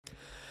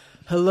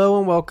Hello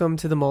and welcome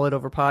to the Mull It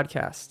Over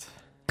podcast.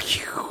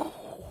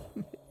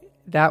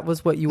 That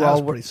was what you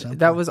all were.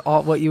 That was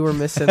all what you were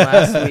missing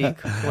last week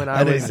when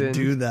I was didn't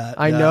do that.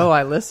 I know.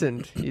 I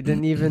listened. You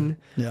didn't even.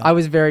 Yeah. I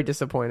was very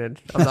disappointed.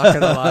 I'm not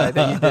gonna lie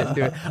that you didn't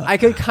do it. I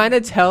could kind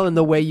of tell in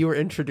the way you were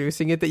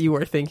introducing it that you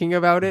were thinking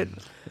about it.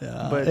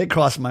 Yeah, but it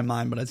crossed my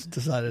mind, but I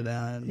decided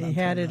he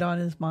had it on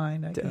his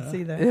mind. I can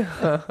see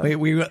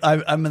that.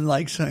 I've been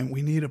like saying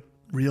we need a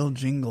real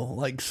jingle,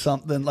 like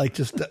something like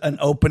just an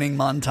opening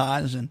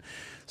montage, and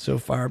so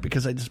far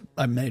because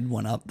I made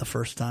one up the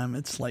first time,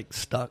 it's like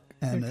stuck.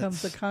 And here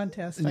comes the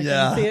contest. I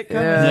can see it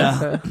coming.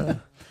 Yeah.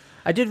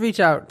 I did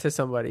reach out to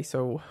somebody,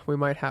 so we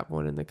might have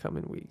one in the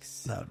coming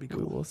weeks. That would be cool.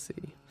 We will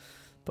see.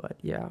 But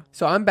yeah.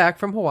 So I'm back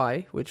from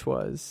Hawaii, which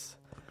was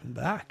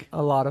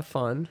a lot of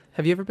fun.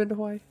 Have you ever been to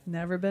Hawaii?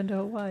 Never been to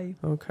Hawaii.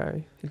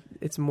 Okay.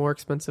 It's more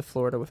expensive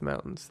Florida with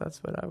mountains.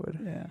 That's what I would.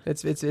 Yeah.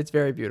 It's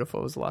very beautiful.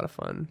 It was a lot of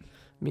fun.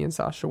 Me and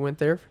Sasha went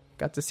there.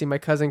 Got to see my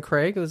cousin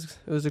Craig. It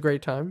was a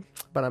great time,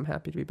 but I'm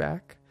happy to be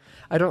back.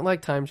 I don't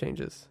like time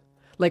changes.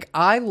 Like,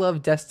 I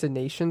love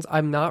destinations.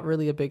 I'm not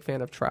really a big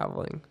fan of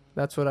traveling.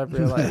 That's what I've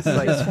realized.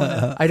 Like,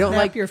 I don't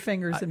like your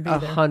fingers and be there.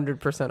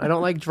 100%. I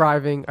don't like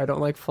driving. I don't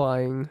like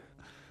flying.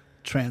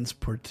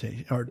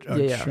 Transportation or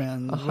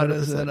what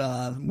is it?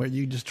 Where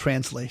you just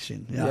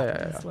translation.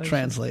 Yeah.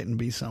 Translate and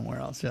be somewhere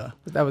else. Yeah.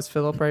 That was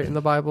Philip, right, in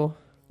the Bible?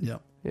 Yeah.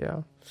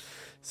 Yeah.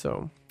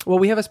 So, well,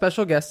 we have a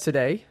special guest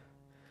today.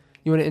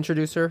 You want to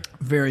introduce her?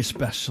 Very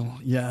special,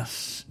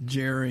 yes.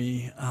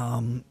 Gerry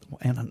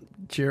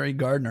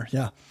Gardner,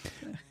 yeah.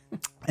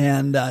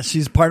 And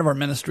she's part of our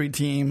ministry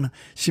team.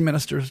 She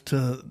ministers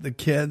to the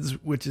kids,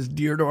 which is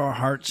dear to our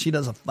hearts. She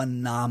does a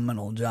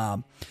phenomenal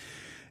job.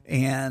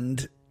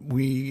 And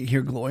we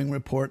hear glowing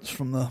reports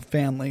from the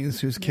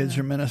families whose kids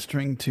you're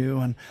ministering to.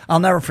 And I'll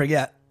never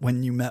forget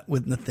when you met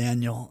with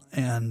Nathaniel,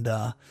 and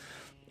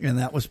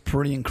that was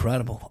pretty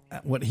incredible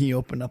what he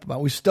opened up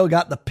about. We still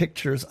got the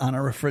pictures on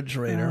our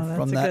refrigerator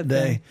from that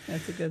day.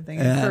 That's a good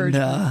thing. I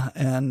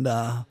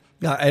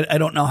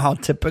don't know how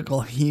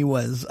typical he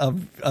was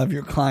of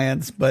your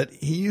clients, but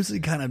he usually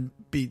kind of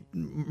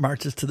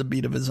marches to the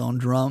beat of his own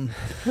drum,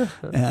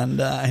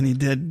 and he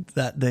did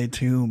that day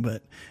too.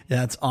 But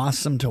yeah, it's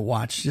awesome to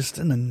watch, just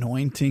an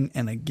anointing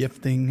and a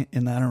gifting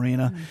in that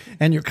arena. Mm-hmm.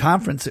 And your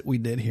conference that we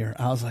did here,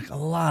 I was like, a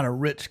lot of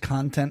rich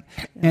content,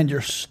 and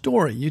your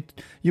story.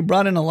 You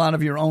brought in a lot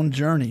of your own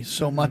journey,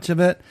 so much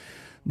of it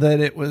that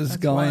it was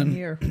That's going. Why I'm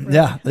here.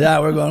 Right? Yeah,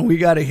 we're going. We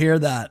got to hear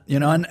that,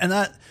 and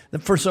that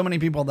for so many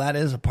people, that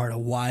is a part of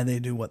why they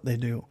do what they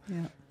do.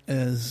 Yeah,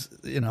 is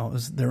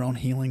their own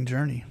healing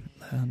journey.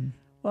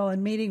 Well,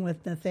 in meeting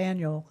with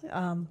Nathaniel,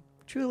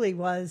 truly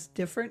was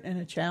different and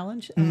a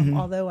challenge. Mm-hmm.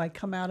 Although I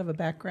come out of a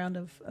background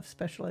of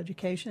special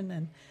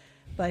education,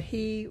 but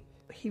he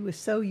was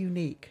so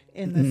unique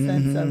in the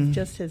sense of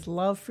just his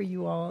love for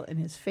you all and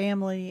his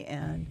family,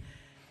 and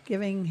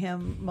giving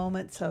him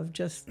moments of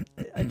just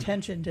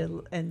attention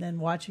to, and then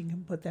watching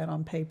him put that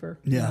on paper.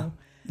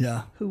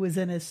 Yeah. Who was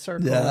in his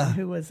circle and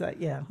who was that?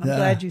 I'm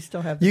glad you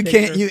still have the you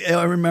picture. Can't.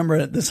 I remember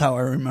it. This is how I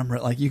remember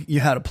it. Like you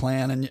had a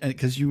plan, and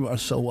because you are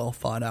so well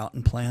thought out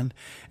and planned.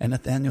 And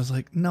Nathaniel's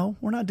like, "No,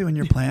 we're not doing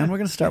your plan. We're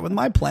going to start with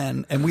my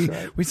plan." And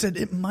we said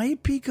it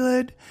might be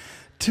good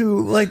to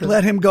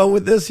let him go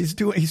with this.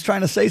 He's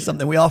trying to say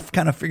something. We all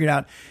kind of figured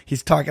out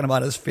he's talking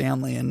about his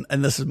family, and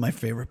this is my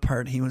favorite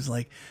part. He was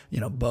like,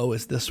 Bo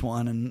is this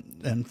one,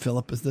 and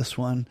Philip is this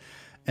one,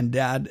 and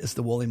Dad is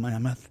the woolly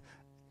mammoth,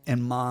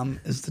 and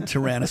Mom is the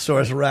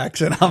Tyrannosaurus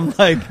Rex. And I'm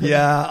like,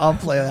 yeah, I'll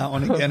play that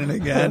one again and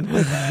again.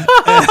 They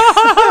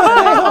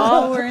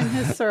all were in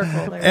his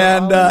circle.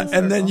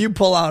 And then you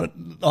pull out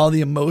all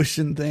the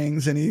emotion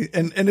things, and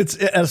it's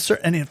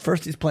at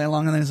first he's playing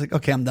along, and then he's like,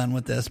 okay, I'm done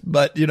with this.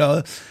 But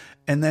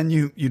and then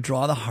you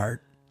draw the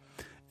heart,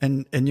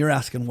 and you're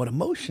asking what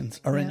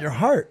emotions are in your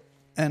heart,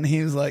 and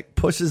he's like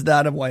pushes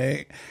that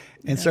away.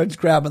 And starts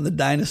grabbing the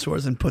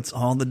dinosaurs and puts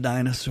all the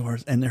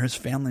dinosaurs, and they're his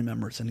family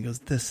members. And he goes,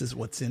 "This is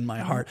what's in my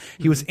heart."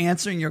 He was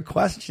answering your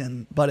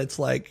question, but it's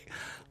like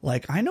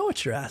I know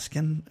what you're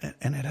asking,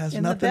 and it has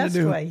nothing to do.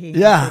 In the best way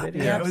he answered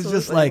it. It was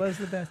just like, was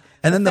the best.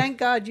 And then thank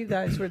God you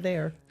guys were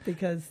there,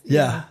 because you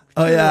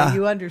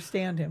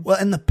understand him. Well,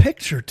 and the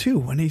picture too,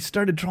 when he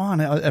started drawing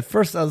it, at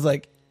first I was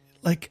like,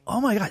 oh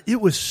my God, it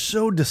was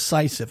so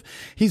decisive.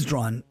 He's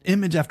drawn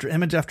image after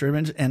image after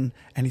image, and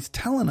he's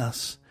telling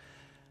us.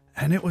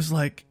 And it was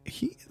like,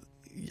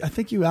 I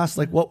think you asked,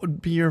 what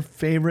would be your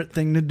favorite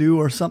thing to do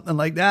or something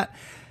like that.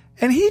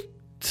 And he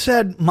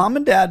said, Mom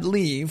and Dad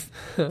leave,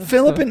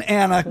 Philip and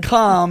Anna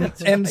come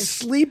and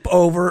sleep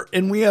over,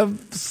 and we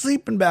have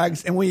sleeping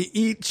bags, and we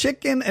eat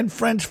chicken and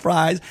French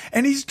fries.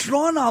 And he's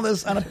drawn all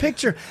this on a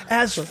picture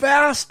as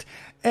fast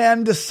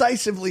and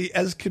decisively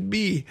as could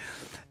be.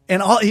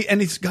 And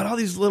he's got all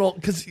these little,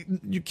 because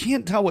you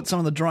can't tell what some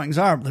of the drawings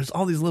are, but there's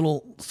all these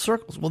little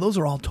circles. Well, those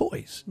are all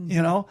toys,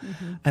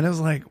 Mm-hmm. And it was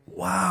like,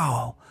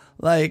 wow.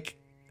 And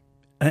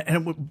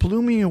it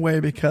blew me away,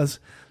 because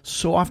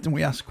so often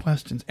we ask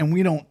questions, and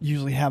we don't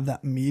usually have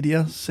that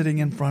media sitting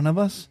in front of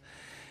us.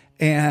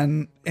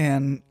 And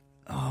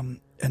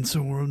And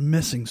so we're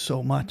missing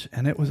so much.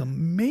 And it was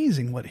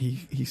amazing what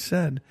he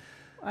said.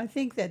 I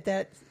think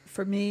that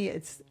for me,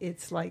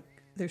 it's like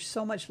there's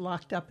so much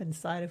locked up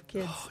inside of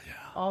kids,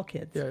 all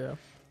kids. Yeah.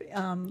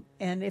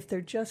 And if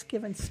they're just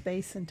given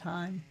space and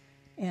time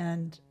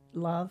and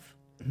love,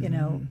 you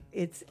know,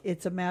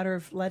 it's a matter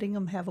of letting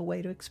them have a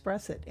way to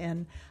express it.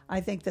 And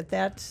I think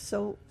that's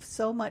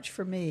so much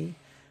for me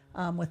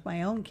with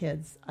my own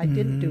kids. I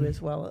didn't do as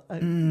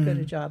good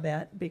a job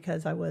at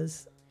because I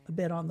was a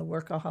bit on the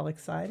workaholic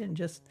side and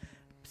just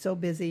so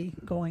busy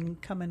coming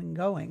and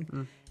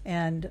going.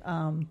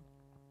 And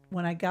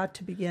when I got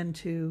to begin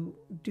to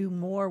do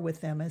more with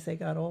them as they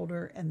got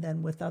older and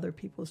then with other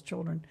people's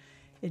children,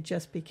 it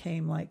just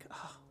became like,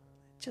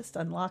 just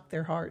unlock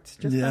their hearts.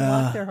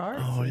 Unlock their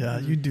hearts. Oh, yeah.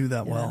 You do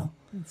that well. Know?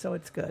 And so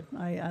it's good.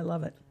 I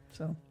love it.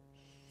 So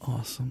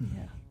awesome.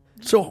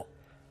 Yeah. So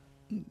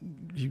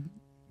you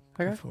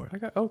go for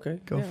it. Okay.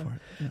 Go yeah. for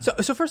it. Yeah.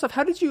 So first off,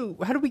 how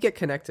did we get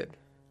connected?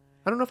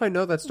 I don't know if I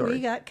know that story. We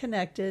got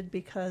connected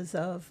because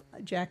of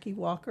Jackie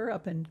Walker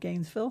up in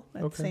Gainesville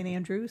at St.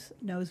 Andrews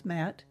knows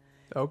Matt.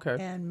 Okay.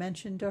 And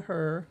mentioned to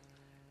her,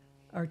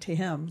 or to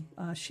him,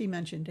 she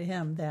mentioned to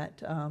him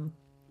that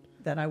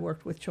I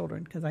worked with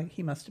children because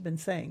he must have been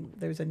saying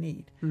there's a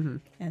need.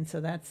 And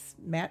so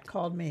Matt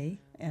called me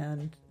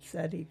and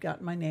said he'd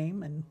gotten my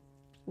name and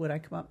would I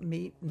come up and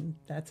meet, and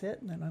that's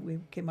it. And then we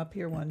came up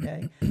here one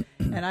day,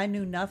 and I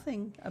knew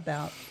nothing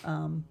about,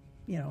 I'm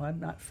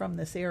not from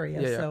this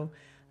area, so,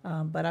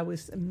 but I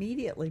was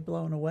immediately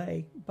blown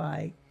away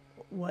by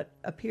what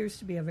appears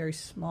to be a very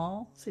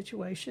small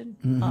situation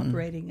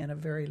operating in a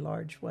very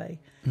large way.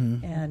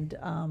 And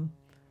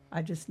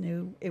I just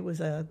knew it was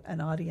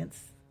an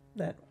audience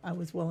that I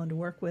was willing to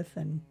work with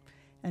and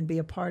be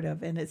a part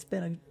of, and it's been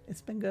good.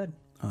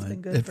 It's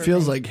been good. It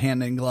feels like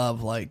hand in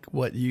glove, like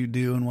what you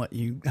do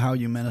and how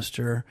you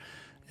minister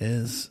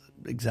is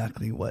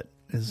exactly what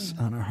is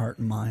on our heart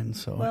and mind.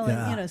 So,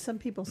 and, some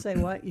people say,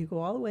 "What, you go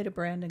all the way to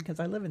Brandon?" Because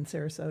I live in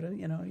Sarasota.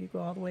 You go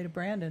all the way to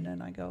Brandon,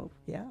 and I go,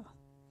 "Yeah,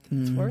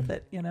 it's worth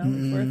it. It's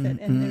worth it."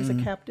 And there's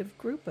a captive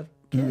group of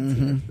kids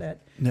here that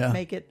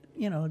make it,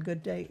 a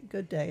good day.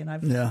 And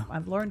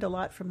I've learned a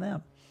lot from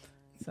them.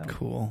 So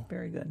cool,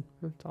 very good.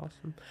 That's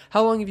awesome.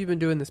 How long have you been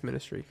doing this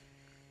ministry?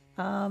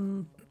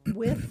 I've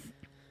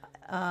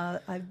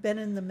been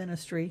in the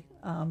ministry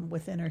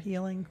with Inner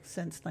Healing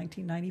since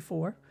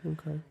 1994.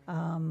 Okay.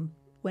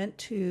 Went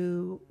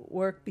to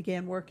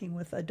began working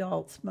with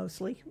adults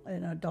mostly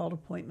in adult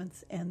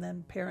appointments, and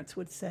then parents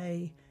would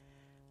say,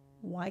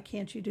 "Why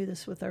can't you do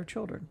this with our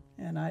children?"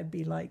 And I'd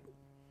be like,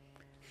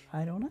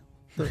 "I don't know."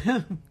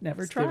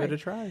 Never tried. Give it a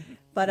try.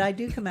 But I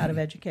do come out of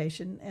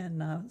education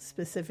and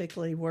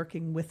specifically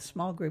working with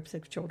small groups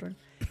of children.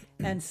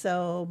 And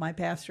so my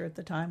pastor at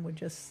the time would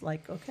just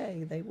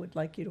okay, they would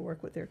like you to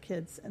work with their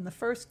kids. And the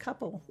first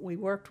couple we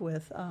worked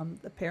with,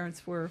 the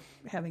parents were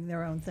having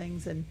their own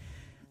things. And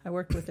I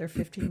worked with their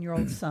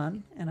 15-year-old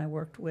son, and I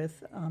worked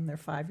with their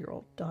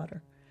 5-year-old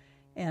daughter.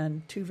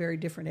 And two very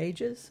different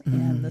ages.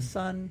 And the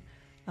son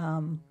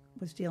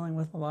was dealing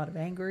with a lot of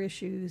anger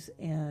issues,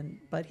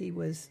 but he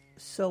was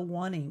so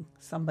wanting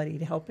somebody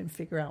to help him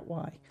figure out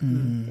why.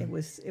 It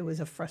was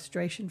a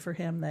frustration for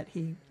him that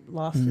he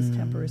lost his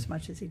temper as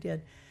much as he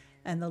did.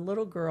 And the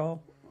little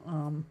girl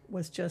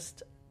was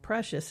just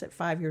precious at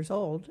 5 years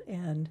old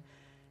and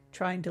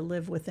trying to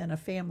live within a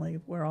family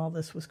where all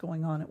this was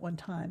going on at one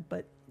time.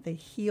 But they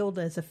healed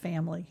as a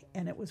family,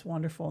 and it was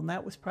wonderful. And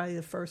that was probably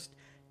the first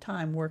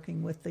time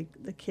working with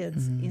the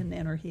kids in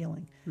Inner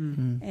Healing.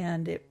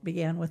 And it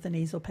began with an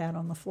easel pad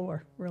on the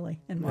floor, really,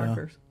 and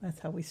markers. That's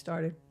how we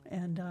started.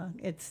 And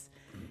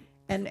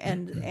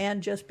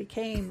and just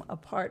became a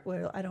part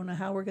where I don't know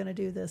how we're going to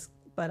do this,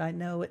 but I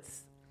know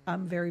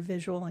I'm very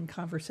visual and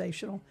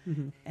conversational,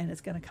 and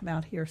it's going to come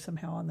out here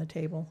somehow on the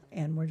table,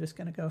 and we're just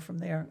going to go from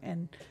there.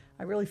 And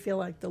I really feel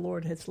like the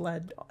Lord has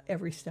led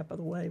every step of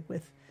the way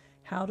with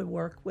how to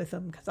work with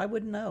them, because I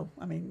wouldn't know.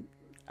 I mean,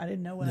 I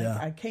didn't know when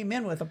I came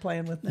in with a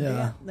plan with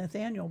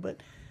Nathaniel,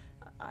 but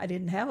I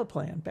didn't have a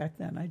plan back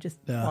then. I just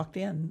walked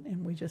in,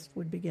 and we just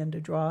would begin to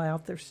draw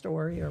out their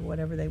story or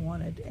whatever they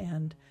wanted.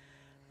 And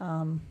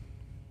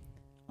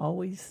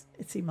always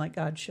it seemed like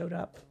God showed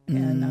up,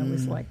 and I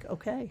was like,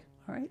 okay,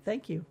 all right,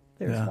 thank you.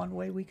 There's one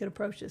way we could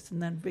approach this.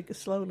 And then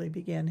slowly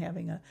began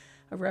having a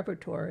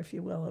repertoire, if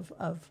you will,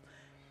 of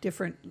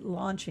different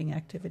launching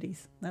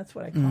activities. That's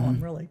what I call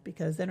them, really,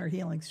 because Inner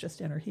Healing's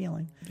just Inner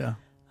Healing. Yeah.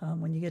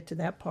 When you get to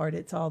that part,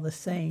 it's all the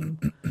same,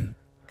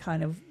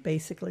 kind of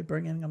basically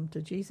bringing them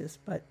to Jesus.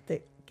 But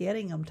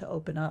getting them to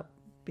open up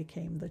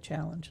became the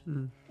challenge.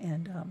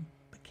 And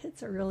but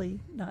kids are really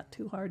not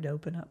too hard to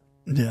open up.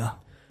 Yeah.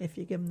 If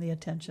you give them the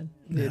attention.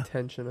 The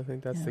attention, I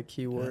think that's the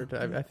key word.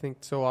 Yeah. I think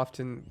so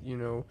often,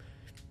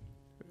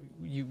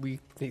 we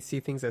see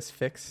things as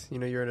fixed.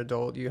 You're an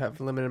adult, you have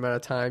a limited amount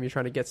of time, you're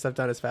trying to get stuff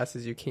done as fast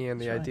as you can.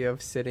 The idea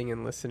of sitting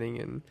and listening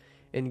and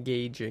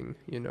engaging,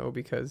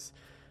 because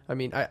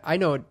I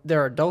know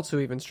there are adults who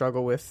even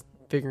struggle with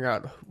figuring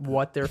out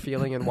what they're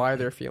feeling and why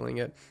they're feeling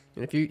it.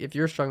 And if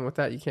you're struggling with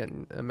that, you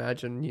can't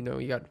imagine,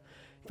 you got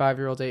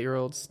 5-year-olds,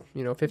 8-year-olds,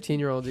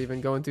 15-year-olds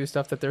even going through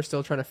stuff that they're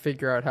still trying to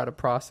figure out how to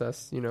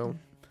process,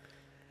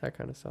 that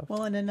kind of stuff.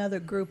 Well, and another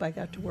group I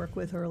got to work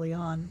with early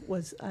on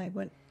was I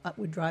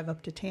would drive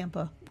up to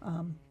Tampa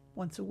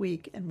once a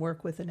week and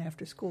work with an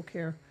after-school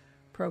care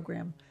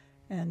program.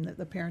 And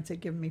the parents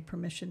had given me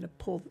permission to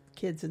pull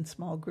kids in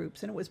small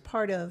groups. And it was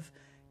part of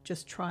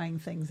just trying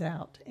things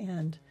out.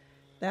 And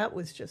that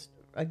was just,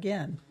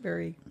 again,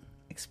 very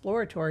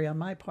exploratory on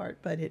my part.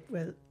 But it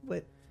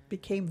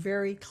became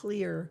very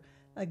clear,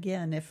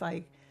 again, if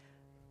I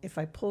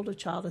pulled a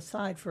child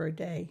aside for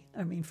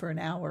an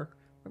hour,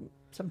 or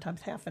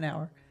sometimes half an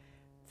hour,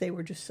 they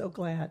were just so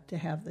glad to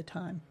have the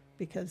time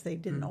because they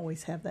didn't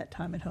always have that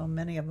time at home.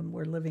 Many of them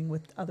were living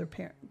with other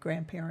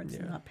grandparents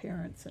and not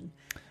parents. And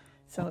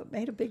so it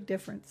made a big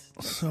difference.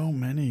 So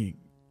many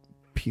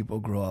people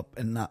grow up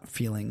and not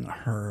feeling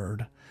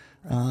heard.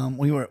 Right.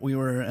 We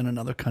were in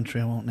another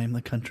country. I won't name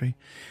the country,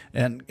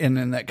 and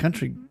in that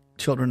country,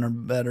 children are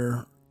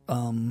better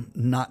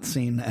not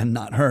seen and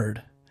not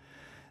heard,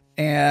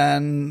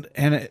 and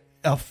it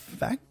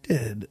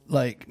affected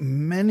like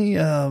many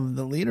of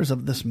the leaders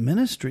of this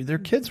ministry. Their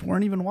kids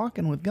weren't even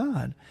walking with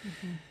God,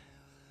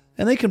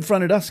 and they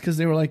confronted us because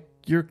they were like,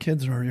 "Your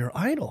kids are your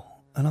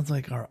idol," and I was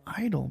like, "Our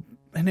idol."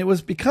 And it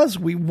was because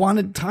we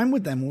wanted time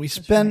with them. We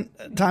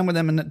spent time with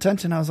them and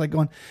attention. I was like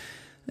going,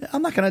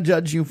 I'm not going to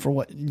judge you for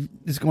what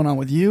is going on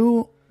with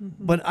you,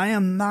 but I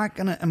am not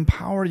going to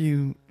empower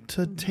you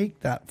to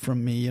take that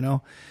from me,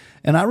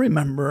 And I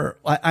remember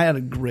I had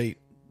a great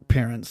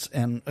parents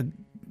and a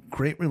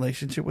great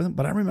relationship with them,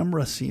 but I remember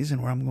a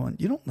season where I'm going,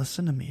 you don't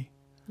listen to me.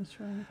 That's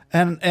right.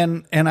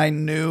 And I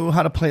knew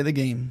how to play the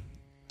game.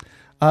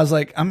 I was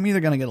like, I'm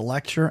either going to get a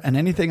lecture, and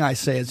anything I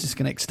say is just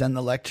going to extend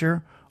the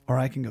lecture, or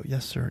I can go,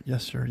 yes, sir,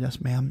 yes,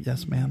 ma'am,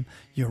 yes, ma'am.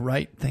 You're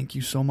right. Thank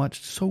you so much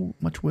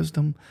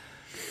wisdom.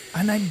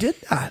 And I did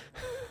that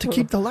to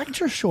keep the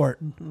lecture short.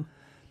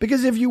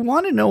 Because if you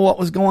want to know what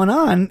was going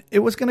on, it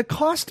was going to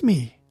cost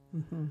me.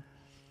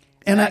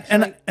 And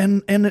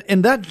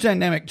that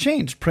dynamic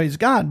changed, praise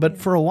God. But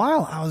for a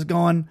while, I was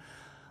going,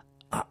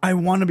 I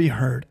want to be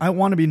heard. I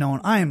want to be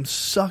known. I am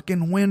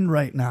sucking wind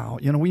right now.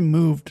 We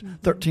moved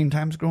 13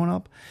 times growing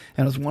up,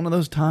 and it was one of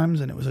those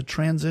times, and it was a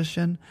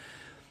transition.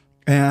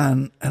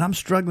 And I'm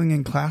struggling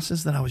in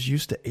classes that I was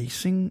used to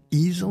acing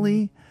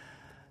easily.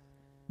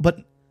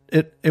 But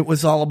it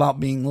was all about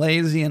being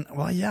lazy. And,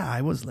 well, yeah,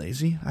 I was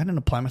lazy. I didn't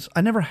apply myself.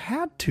 I never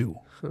had to.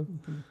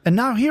 And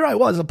now here I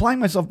was applying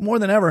myself more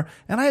than ever.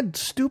 And I had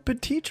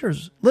stupid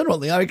teachers,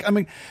 literally. I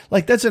mean,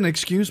 that's an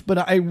excuse, but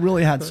I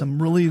really had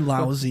some really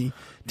lousy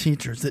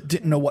teachers that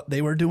didn't know what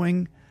they were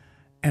doing.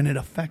 And it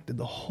affected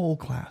the whole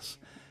class.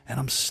 And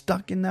I'm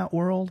stuck in that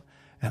world.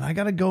 And I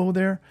got to go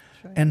there.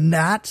 Right. And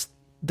that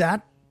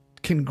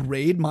can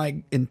grade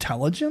my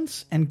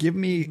intelligence and give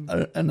me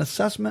an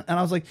assessment. And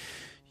I was like,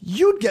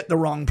 you'd get the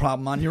wrong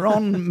problem on your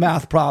own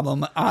math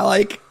problem.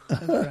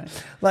 That's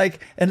right.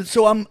 And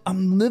so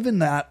I'm living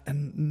that,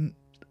 and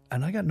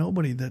I got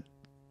nobody that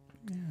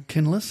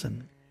can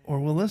listen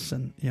or will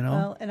listen,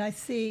 Well, and I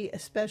see,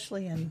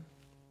 especially in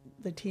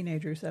the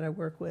teenagers that I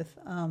work with,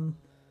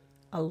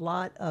 a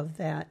lot of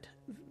that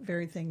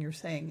very thing you're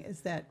saying is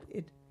that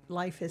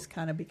life has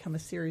kind of become a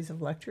series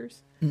of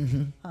lectures.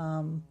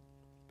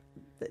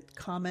 That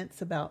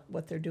comments about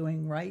what they're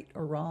doing right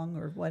or wrong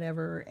or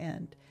whatever,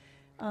 and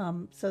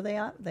so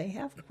they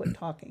have quit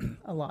talking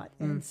a lot.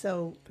 And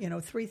so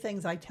 3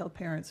 things I tell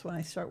parents when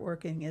I start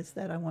working is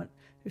that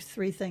there's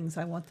 3 things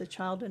I want the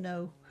child to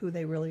know who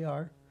they really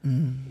are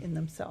in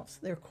themselves,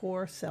 their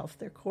core self,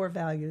 their core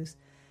values.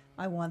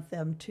 I want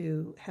them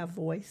to have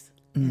voice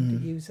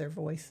and to use their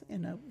voice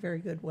in a very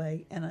good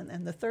way.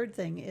 And the third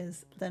thing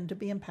is then to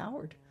be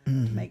empowered to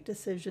make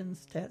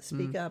decisions, to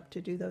speak up,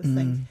 to do those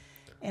things.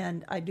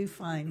 And I do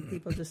find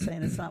people just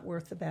saying it's not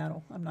worth the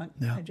battle.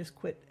 I just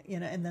quit,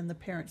 and then the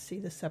parents see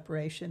the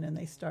separation and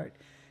they start,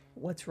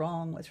 what's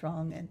wrong?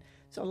 And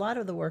so a lot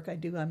of the work I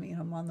do,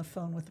 I'm on the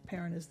phone with the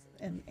parent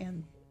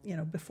and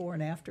before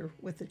and after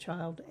with the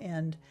child,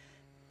 and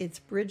it's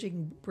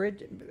bridging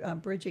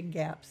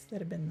gaps that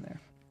have been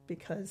there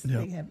because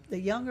they have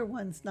the younger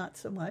ones, not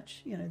so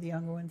much, the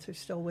younger ones are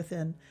still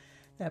within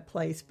that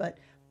place. But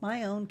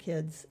my own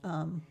kids,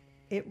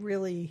 it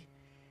really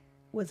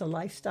was a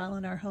lifestyle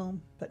in our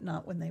home, but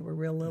not when they were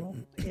real little.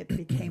 It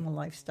became a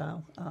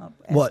lifestyle.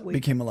 What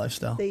became a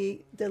lifestyle?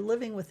 The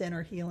living with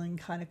inner healing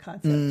kind of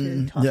concept,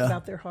 to talk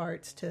about their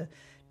hearts,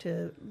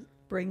 to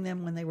bring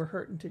them when they were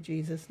hurting to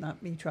Jesus,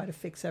 not me try to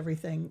fix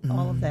everything.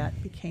 All of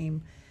that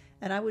became,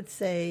 and I would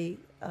say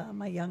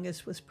my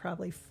youngest was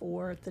probably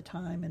 4 at the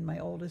time, and my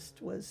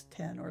oldest was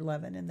 10 or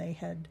 11, and they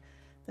had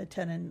the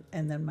 10,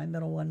 and then my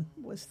middle one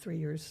was 3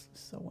 years,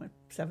 so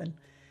 7.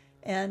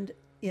 And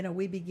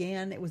we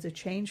began, it was a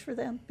change for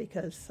them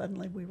because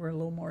suddenly we were a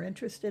little more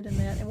interested in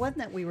that. It wasn't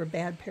that we were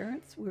bad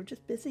parents, we were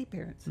just busy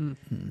parents. And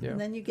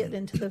then you get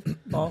into the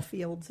ball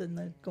fields and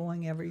the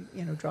going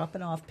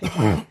dropping off,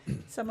 picking up.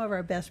 Some of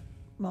our best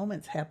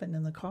moments happened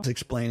in the car. I was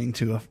explaining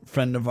to a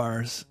friend of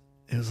ours,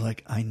 it was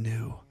like, I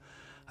knew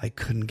I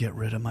couldn't get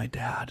rid of my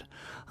dad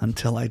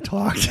until I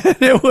talked.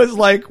 And it was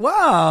like,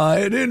 wow,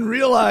 I didn't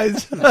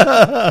realize.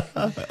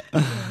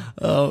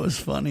 Oh, it was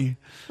funny.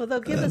 Well, they'll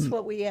give us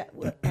what we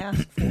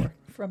ask for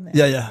from them.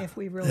 Yeah. If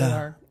we really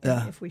are,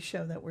 if we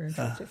show that we're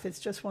interested. If it's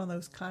just one of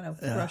those kind of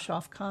brush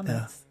off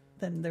comments,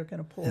 then they're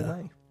going to pull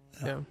away.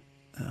 Yeah.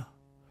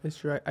 It's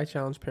true. I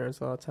challenge parents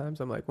a lot of times.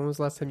 I'm like, when was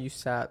the last time you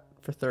sat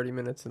for 30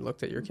 minutes and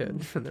looked at your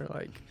kid? And they're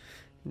like,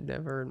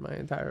 never in my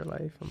entire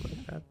life. I'm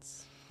like,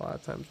 that's a lot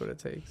of times what it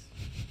takes.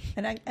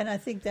 And I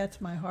think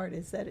that's my heart,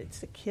 is that it's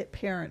the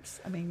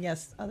parents. I mean,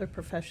 yes, other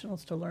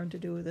professionals to learn to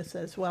do this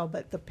as well,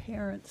 but the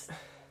parents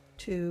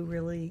to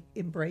really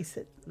embrace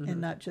it and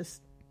not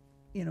just,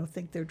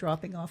 think they're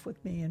dropping off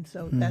with me. And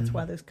so that's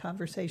why those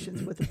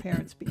conversations with the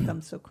parents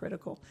become so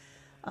critical.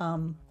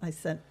 I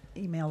sent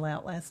email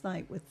out last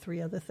night with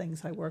 3 other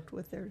things I worked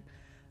with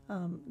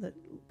the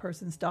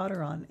person's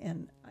daughter on,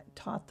 and I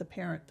taught the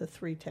parent the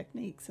 3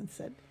 techniques and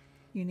said,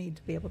 you need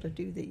to be able to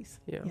do these,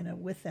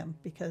 with them,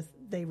 because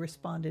they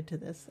responded to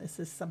this. This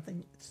is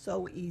something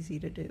so easy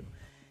to do.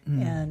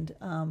 And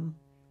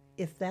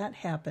if that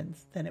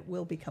happens, then it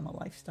will become a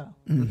lifestyle.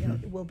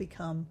 It will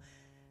become,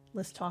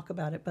 let's talk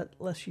about it, but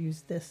let's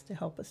use this to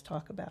help us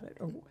talk about it.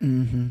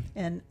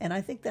 And I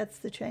think that's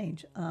the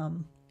change.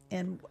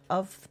 And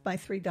of my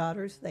 3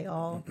 daughters, they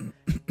all,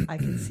 I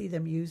can see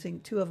them using,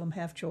 2 of them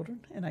have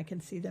children, and I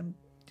can see them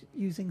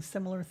using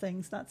similar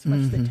things, not so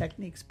much the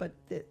techniques, but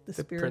the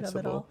spirit of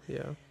it all.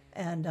 Yeah.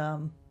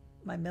 And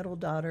my middle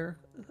daughter,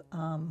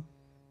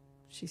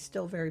 she's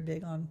still very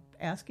big on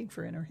asking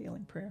for inner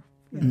healing prayer.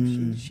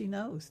 She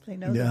knows. They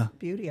know the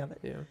beauty of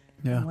it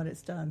and what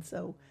it's done.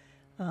 So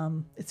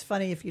it's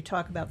funny if you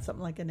talk about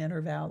something like an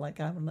inner vow,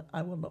 like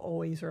I will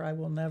always or I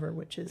will never,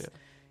 which is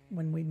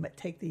when we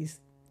take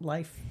these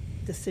life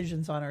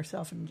decisions on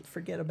ourselves and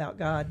forget about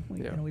God.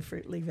 We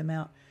leave him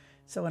out.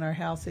 So in our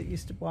house, it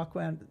used to walk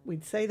around,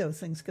 we'd say those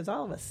things because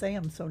all of us say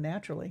them so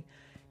naturally.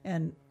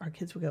 And our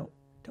kids would go,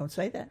 don't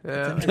say that.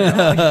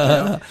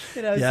 Yeah. Yes,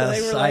 so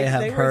they were I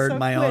have heard so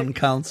my quick. own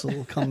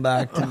counsel come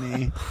back to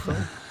me.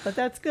 But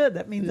that's good.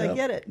 That means I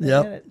get it.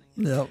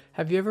 Yep.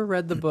 Have you ever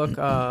read the book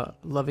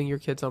Loving Your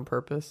Kids on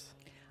Purpose?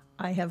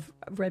 I have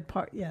read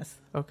part, yes.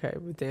 Okay,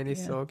 with Danny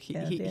Silk.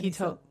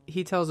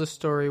 He tells a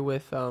story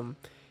with...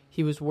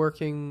 he was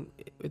working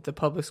with the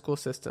public school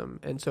system,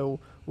 and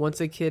so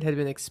once a kid had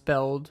been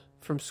expelled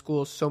from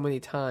school so many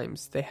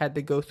times, they had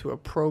to go through a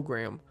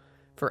program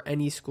for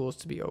any schools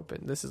to be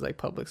open. This is like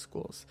public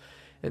schools.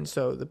 And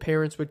so the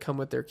parents would come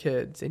with their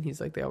kids, and he's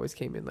like, they always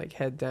came in like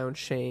head down,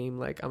 shame,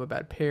 like, I'm a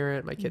bad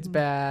parent, my kid's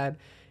bad.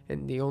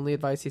 And the only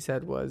advice he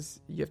said was,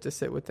 you have to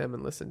sit with them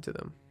and listen to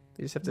them.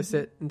 You just have to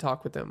sit and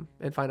talk with them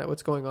and find out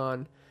what's going on.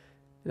 And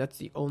that's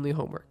the only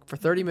homework. For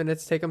 30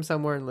 minutes, take them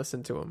somewhere and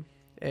listen to them.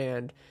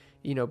 And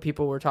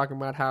people were talking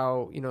about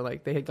how,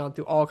 like they had gone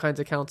through all kinds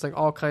of counseling,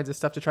 all kinds of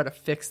stuff to try to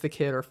fix the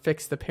kid or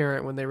fix the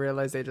parent when they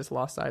realized they just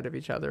lost sight of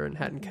each other and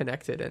hadn't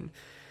connected. And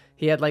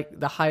he had like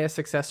the highest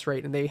success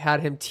rate, and they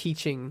had him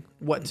teaching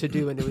what to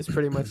do. And it was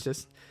pretty much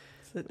just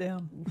sit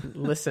down,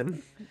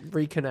 listen,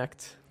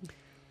 reconnect.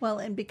 Well,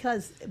 and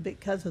because of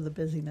the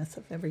busyness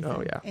of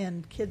everything,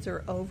 and kids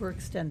are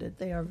overextended.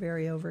 They are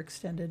very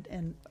overextended.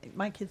 And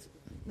my kids,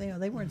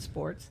 they were in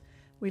sports.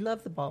 We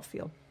loved the ball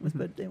field,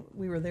 but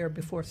we were there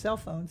before cell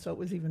phones, so it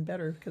was even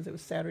better because it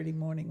was Saturday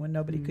morning when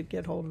nobody could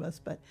get hold of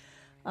us. But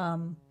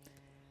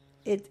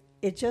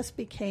it just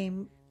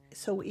became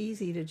so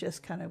easy to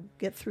just kind of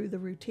get through the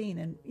routine.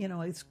 And,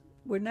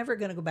 we're never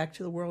going to go back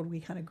to the world we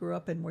kind of grew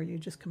up in, where you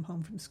just come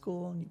home from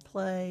school and you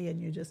play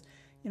and you just,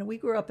 we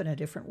grew up in a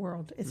different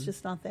world. It's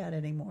just not that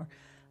anymore.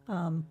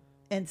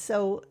 And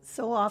so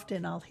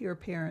often I'll hear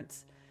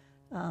parents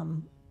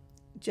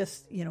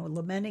just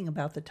lamenting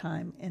about the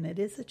time, and it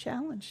is a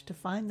challenge to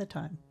find the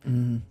time.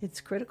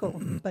 It's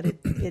critical, but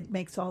it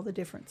makes all the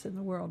difference in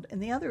the world.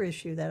 And the other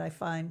issue that I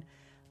find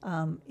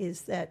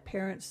is that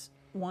parents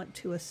want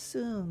to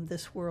assume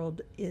this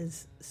world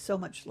is so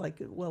much like,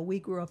 well, we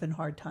grew up in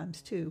hard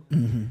times too.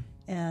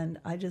 And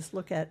I just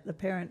look at the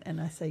parent and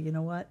I say, you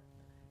know what,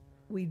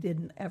 we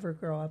didn't ever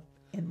grow up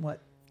in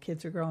what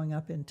kids are growing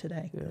up in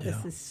today.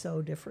 This is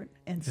so different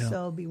and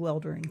so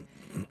bewildering,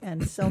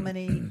 and so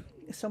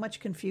much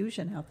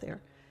confusion out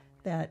there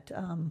that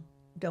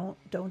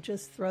don't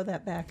just throw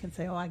that back and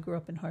say, oh, I grew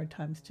up in hard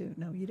times too.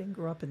 No, you didn't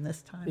grow up in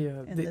this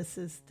time, this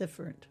is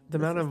different. The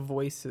amount of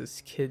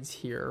voices kids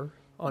hear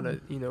on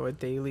a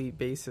daily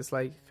basis,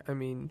 like, I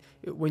mean,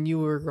 when you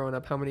were growing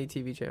up, how many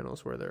TV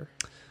channels were there?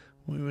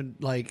 We would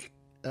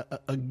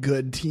a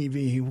good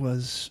TV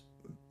was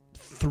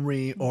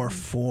 3 or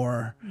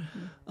 4,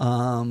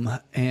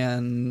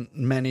 and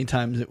many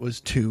times it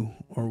was 2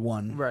 or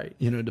 1, right?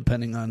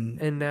 Depending on.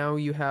 And now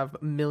you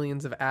have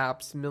millions of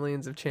apps,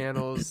 millions of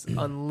channels,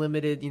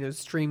 unlimited,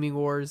 streaming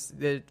wars.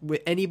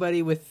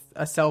 Anybody with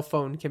a cell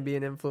phone can be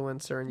an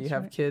influencer, and you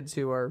have kids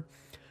who are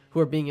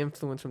being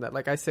influenced from that.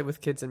 Like I sit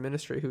with kids in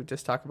ministry who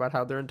just talk about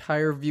how their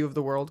entire view of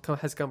the world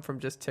has come from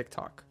just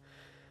TikTok.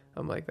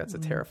 I'm like, that's a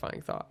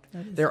terrifying thought.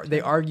 They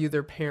argue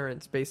their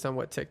parents based on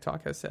what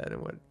TikTok has said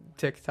and what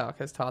TikTok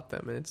has taught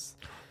them, and it's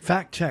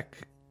Fact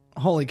check.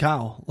 Holy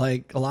cow.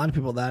 Like, a lot of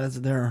people, that is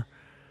their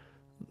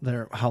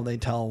how they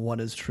tell what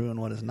is true and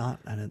what is not.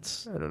 And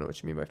it's I don't know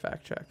what you mean by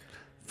fact check.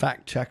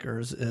 fact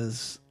checkers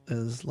is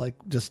like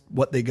just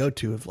what they go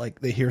to. If like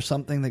they hear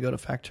something, they go to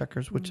fact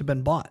checkers, which have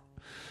been bought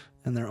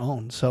and their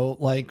own. So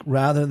like,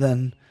 rather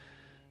than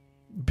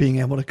being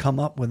able to come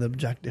up with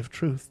objective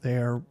truth,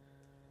 their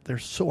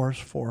source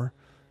for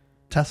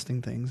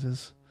testing things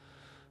is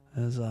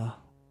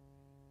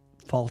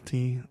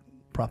faulty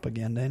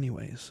propaganda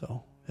anyways.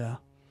 So yeah.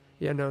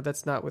 Yeah, no,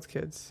 that's not with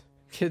kids.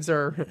 Kids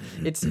are,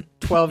 it's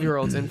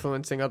 12-year-olds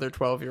influencing other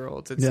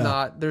 12-year-olds. It's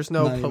not, there's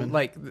no,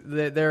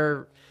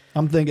 they're...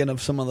 I'm thinking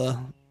of some of the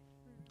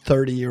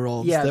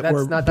 30-years that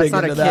were that's big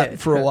not into a kid. that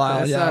for a while.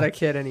 That's not a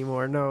kid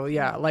anymore. No,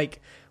 yeah, like,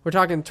 we're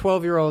talking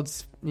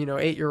 12-year-olds,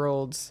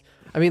 8-year-olds.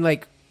 I mean,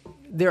 like,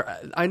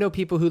 I know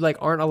people who, like,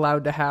 aren't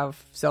allowed to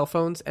have cell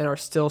phones and are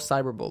still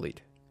cyberbullied.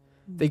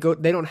 They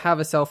don't have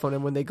a cell phone,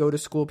 and when they go to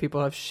school,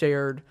 people have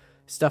shared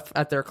stuff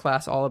at their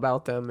class all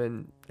about them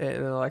and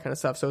all that kind of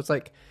stuff. So it's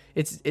like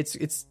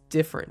it's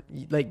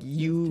different. Like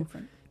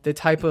the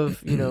type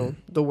of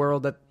the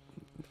world that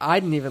I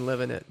didn't even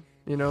live in it.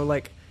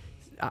 Like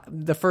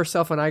the first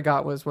cell phone I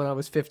got was when I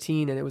was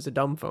 15, and it was a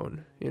dumb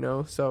phone.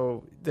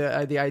 So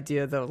the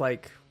idea that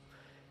like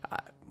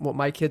what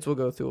my kids will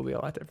go through will be a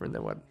lot different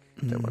than what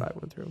I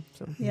went through.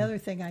 So the other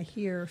thing I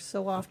hear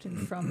so often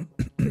from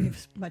pretty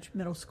much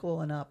middle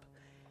school and up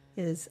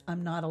is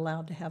I'm not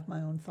allowed to have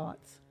my own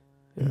thoughts.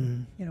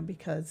 Yeah.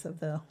 Because of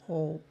the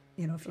whole,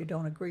 if you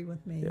don't agree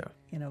with me,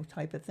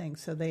 type of thing.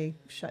 So they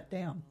shut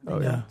down.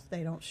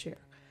 They don't share.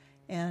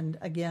 And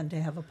again,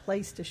 to have a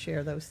place to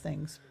share those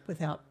things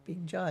without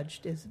being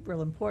judged is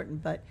real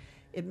important. But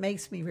it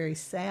makes me very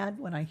sad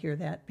when I hear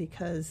that,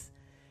 because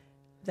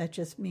that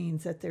just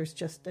means that there's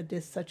just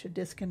such a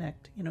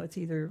disconnect. It's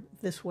either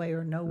this way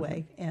or no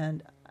way.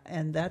 And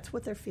that's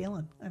what they're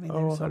feeling. I mean,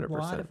 there's 100%. a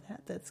lot of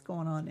that's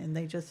going on. And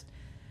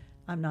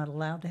I'm not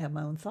allowed to have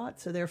my own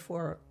thoughts. So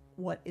therefore,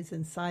 what is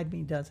inside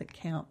me doesn't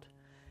count.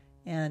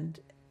 And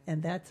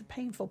that's a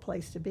painful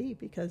place to be,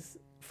 because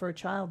for a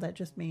child that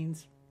just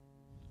means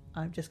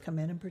I just come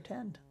in and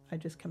pretend. I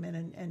just come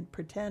in and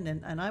pretend.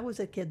 And I was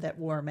a kid that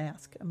wore a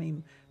mask. I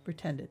mean,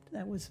 pretended.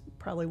 That was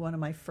probably one of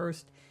my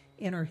first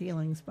inner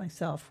healings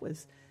myself,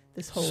 was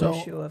this whole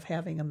issue of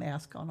having a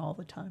mask on all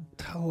the time.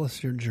 Tell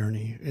us your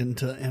journey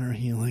into inner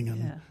healing.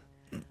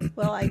 And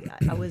Well,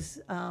 I was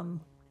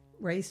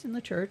raised in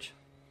the church,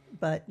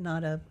 but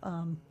not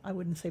I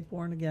wouldn't say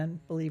born again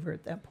believer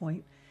at that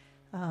point.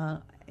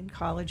 In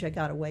college, I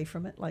got away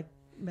from it, like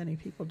many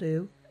people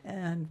do.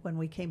 And when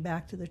we came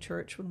back to the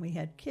church, when we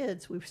had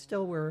kids, we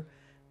still were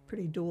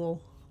pretty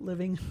dual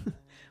living.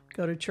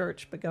 Go to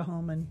church, but go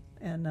home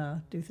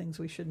and do things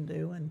we shouldn't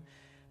do. And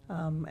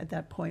at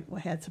that point,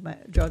 we had some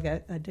drug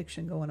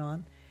addiction going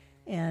on.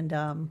 And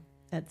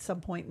at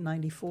some point in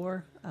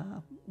 '94,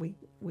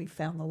 we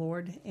found the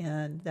Lord,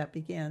 and that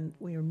began.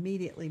 We were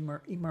immediately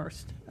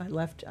immersed.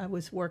 I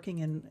was working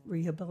in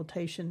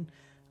rehabilitation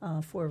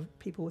for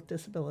people with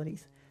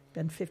disabilities.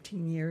 Been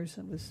 15 years.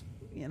 I was,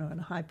 in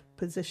a high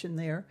position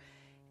there.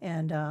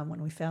 And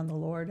when we found the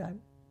Lord, I,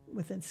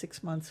 within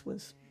 6 months,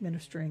 was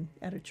ministering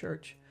at a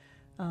church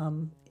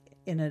in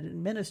an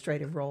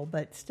administrative role,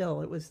 but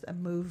still, it was a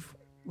move,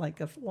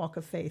 like a walk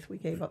of faith. We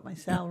gave up my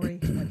salary,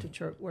 went to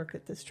church, work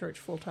at this church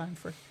full time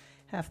for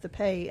half the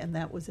pay, and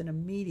that was an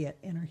immediate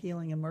inner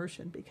healing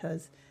immersion,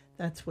 because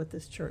that's what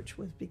this church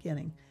was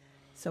beginning.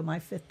 So my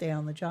 5th day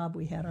on the job,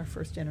 we had our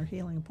first inner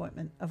healing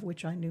appointment, of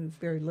which I knew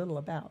very little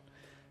about.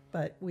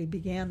 But we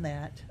began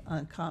that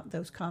on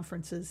those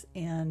conferences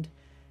and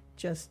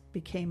just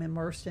became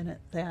immersed in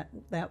it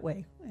that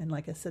way. And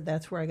like I said,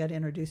 that's where I got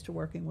introduced to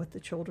working with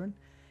the children.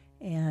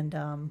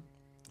 And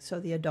so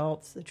the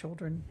adults, the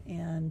children.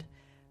 And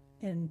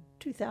in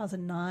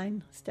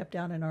 2009, stepped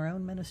out in our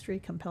own ministry,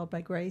 Compelled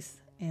by Grace.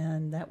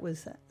 And that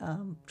was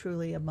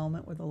truly a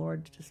moment where the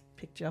Lord just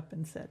picked you up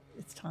and said,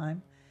 it's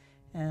time.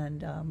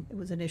 And it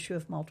was an issue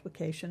of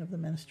multiplication of the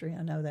ministry.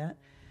 I know that.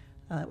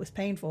 It was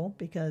painful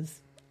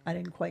because I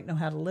didn't quite know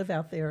how to live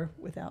out there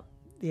without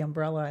the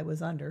umbrella I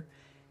was under,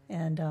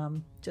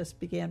 and just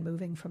began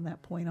moving from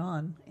that point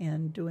on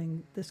and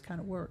doing this kind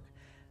of work.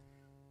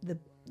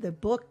 The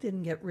book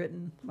didn't get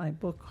written. My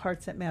book,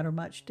 Hearts That Matter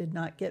Much, did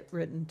not get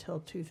written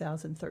until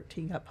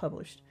 2013, got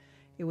published.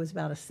 It was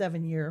about a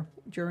 7-year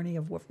journey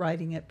of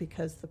writing it,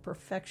 because the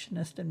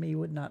perfectionist in me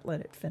would not let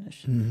it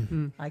finish.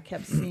 Mm-hmm. I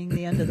kept seeing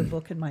the end of the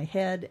book in my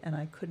head, and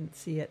I couldn't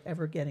see it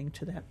ever getting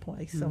to that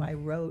place. So I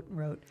wrote and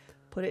wrote,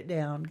 put it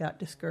down, got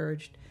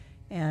discouraged,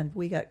 and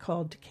we got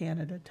called to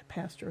Canada to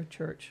pastor a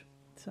church.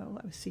 So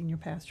I was senior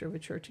pastor of a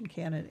church in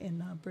Canada,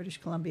 in British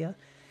Columbia,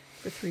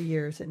 for 3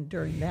 years. And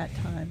during that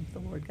time, the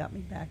Lord got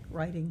me back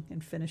writing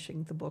and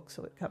finishing the book,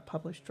 so it got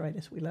published right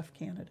as we left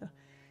Canada.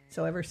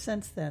 So ever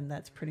since then,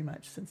 that's pretty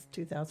much since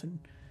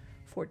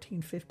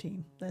 2014,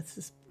 15, that's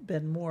just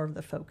been more of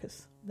the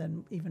focus,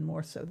 than even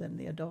more so than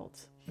the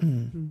adults.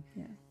 Mm-hmm.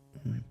 Yeah.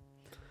 Mm-hmm.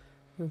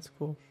 That's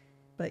cool.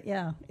 But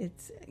yeah,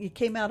 it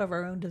came out of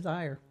our own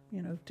desire.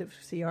 to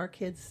see our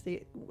kids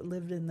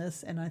lived in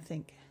this, and I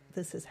think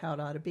this is how it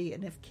ought to be.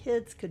 And if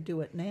kids could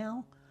do it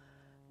now,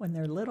 when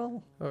they're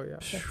little,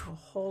 that's a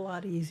whole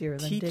lot easier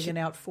than digging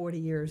out 40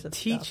 years of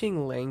teaching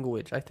stuff.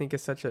 Language. I think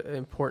is such an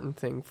important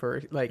thing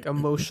for like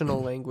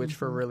emotional language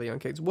for really young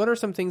kids. What are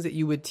some things that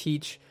you would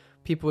teach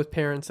people with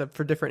parents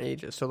for different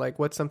ages? So like,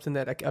 what's something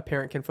that a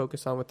parent can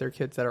focus on with their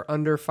kids that are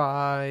under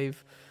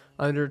 5,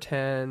 under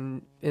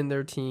 10, in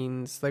their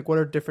teens? Like, what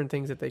are different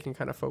things that they can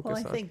kind of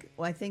focus on?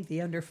 I think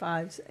the under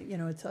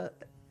 5s,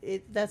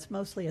 that's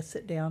mostly a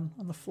sit down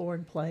on the floor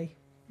and play.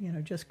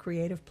 Just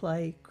creative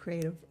play,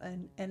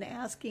 and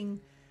asking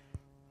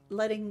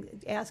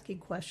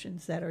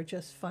questions that are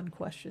just fun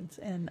questions.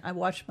 And I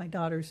watch my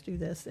daughters do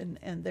this, and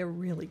they're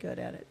really good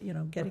at it.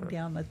 Getting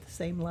down at the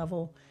same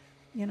level,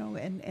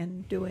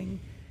 and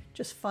doing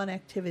just fun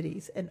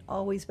activities, and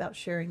always about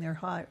sharing their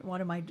heart. One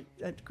of my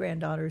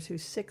granddaughters,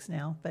 who's 6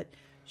 now, but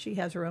she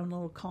has her own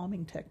little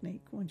calming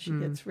technique. When she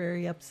gets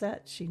very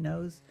upset, she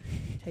knows,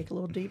 take a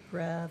little deep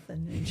breath,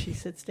 and she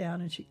sits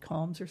down and she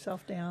calms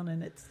herself down,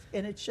 and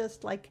it's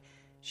just like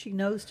she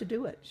knows to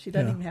do it. She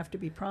doesn't even have to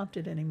be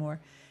prompted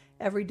anymore.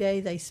 Every day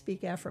they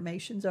speak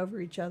affirmations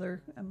over each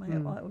other. I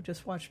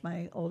just watched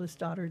my oldest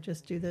daughter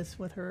just do this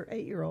with her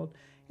 8-year-old.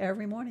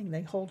 Every morning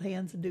they hold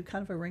hands and do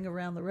kind of a ring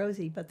around the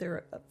rosy, but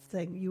they're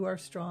saying, you are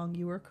strong,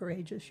 you are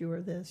courageous, you are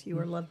this, you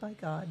are loved by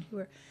God, you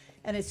are...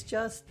 And it's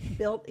just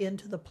built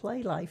into the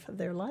play life of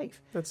their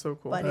life. That's so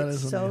cool. But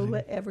it's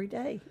so every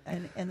day.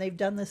 And they've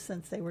done this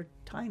since they were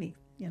tiny.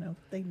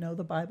 They know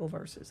the Bible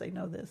verses. They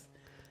know this.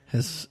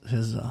 His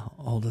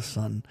oldest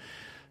son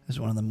is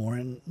one of the more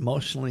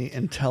emotionally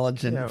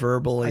intelligent,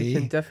 verbally. I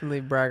can definitely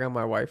brag on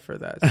my wife for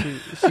that.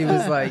 She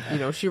was like,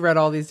 she read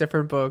all these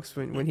different books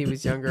when he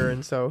was younger.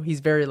 And so he's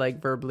very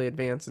like verbally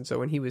advanced. And so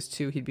when he was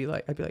 2, I'd be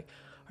like,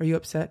 are you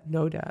upset?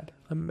 No, Dad,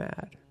 I'm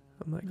mad.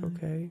 I'm like,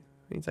 okay.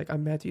 And he's like,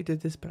 I'm mad that you did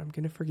this, but I'm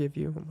going to forgive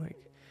you. I'm like,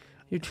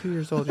 you're 2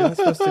 years old. You're not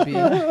supposed to be,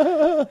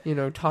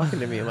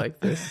 talking to me like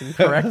this and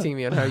correcting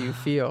me on how you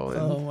feel.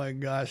 And, oh, my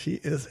gosh. He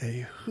is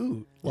a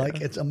hoot. Like,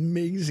 it's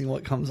amazing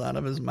what comes out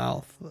of his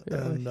mouth.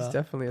 Yeah, and, he's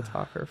definitely a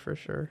talker for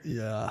sure.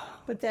 Yeah.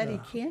 But that he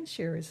can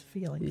share his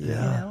feelings,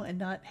 and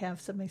not have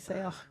somebody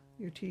say, oh,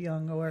 you're too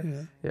young, or,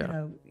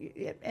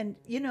 and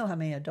how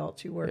many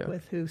adults you work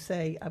with who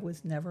say, I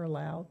was never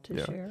allowed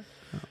to share.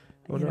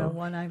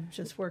 One I'm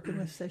just working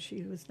with says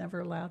she was never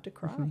allowed to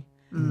cry,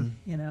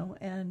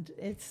 and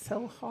it's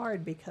so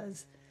hard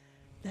because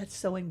that's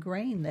so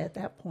ingrained at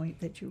that point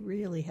that you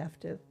really have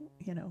to,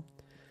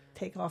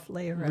 take off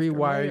layer after layer.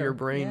 Rewire your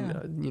brain,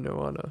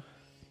 on a...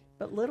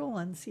 But little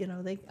ones, I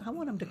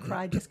want them to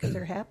cry just because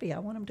they're happy. I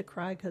want them to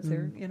cry because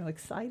they're,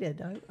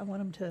 excited. I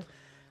want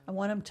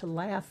them to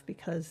laugh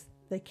because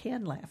they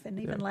can laugh and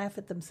even laugh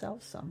at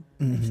themselves some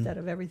instead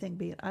of everything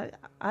being...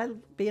 I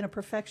being a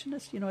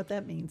perfectionist, you know what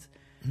that means.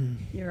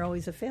 You're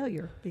always a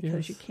failure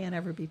because you can't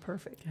ever be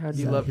perfect. How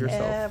do you love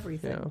yourself?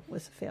 Everything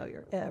was a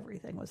failure.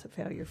 Everything was a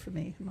failure for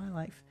me in my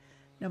life.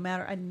 No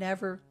matter, I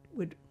never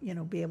would,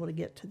 be able to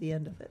get to the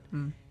end of it.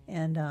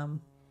 And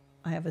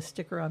I have a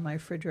sticker on my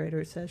refrigerator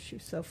that says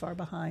she's so far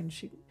behind.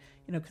 She,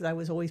 because I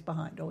was always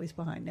behind,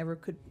 never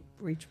could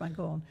reach my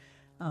goal.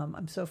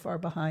 I'm so far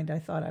behind, I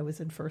thought I was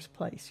in first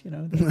place,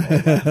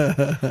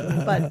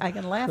 But I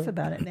can laugh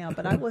about it now.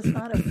 But I was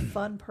not a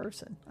fun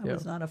person. I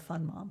was not a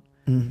fun mom.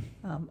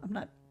 I'm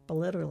not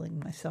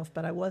belittling myself,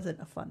 but I wasn't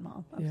a fun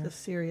mom. I was a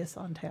serious,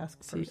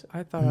 on-task person.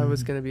 I thought I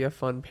was going to be a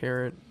fun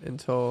parent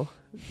until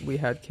we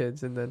had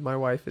kids, and then my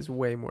wife is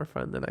way more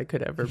fun than I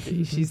could ever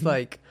be. She's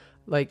like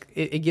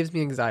it gives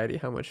me anxiety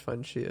how much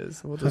fun she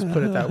is. We'll just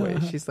put it that way.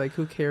 She's like,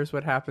 who cares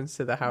what happens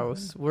to the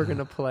house? We're going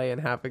to play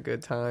and have a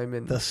good time.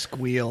 And the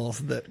squeals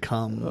that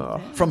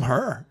come from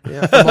her.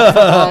 Yeah, from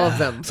all of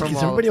them. Is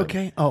everybody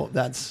okay? Oh,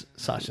 that's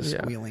Sasha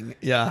squealing.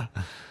 Yeah.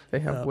 They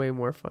have way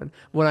more fun.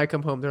 When I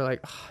come home, they're like,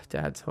 oh,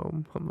 Dad's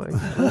home. I'm like,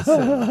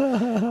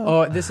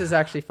 listen. This is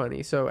actually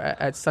funny. So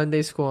at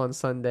Sunday school on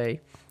Sunday,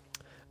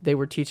 they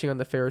were teaching on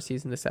the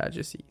Pharisees and the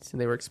Sadducees,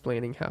 and they were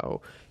explaining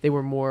how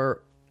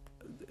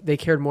they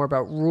cared more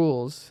about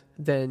rules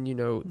than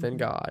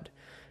God.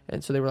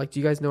 And so they were like, do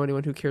you guys know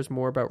anyone who cares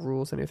more about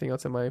rules than anything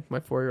else? And my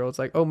 4-year-old's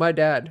like, oh, my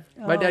dad.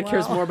 My dad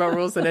cares more about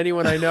rules than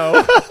anyone I know.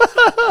 And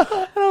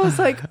I was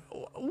like,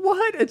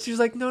 what? And she was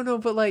like, no,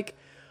 but like,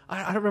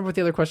 I don't remember what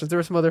the other questions. There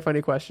were some other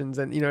funny questions,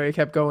 and it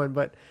kept going.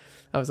 But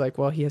I was like,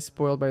 well, he is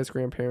spoiled by his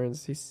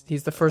grandparents.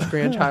 He's the first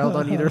grandchild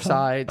on either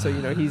side, so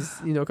he's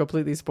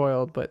completely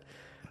spoiled. But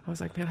I was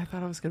like, man, I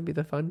thought I was going to be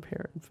the fun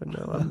parent, but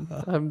no,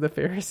 I'm the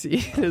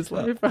Pharisee in his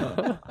life.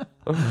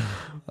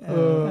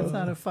 That's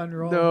not a fun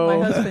role. No. My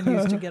husband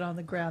used to get on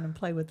the ground and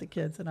play with the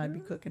kids, and I'd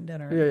be cooking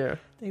dinner. Yeah.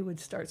 They would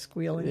start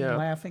squealing and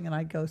laughing, and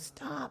I'd go,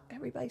 stop,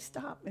 everybody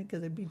stop,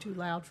 because it'd be too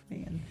loud for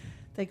me. And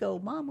they go,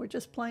 Mom, we're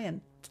just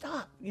playing.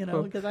 Stop,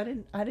 because I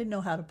didn't know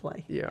how to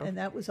play. Yeah. And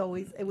that was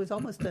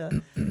almost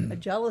a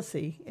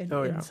jealousy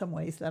in some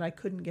ways that I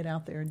couldn't get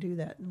out there and do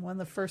that. And one of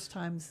the first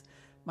times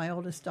my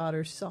oldest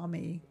daughter saw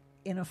me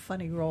in a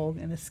funny role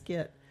in a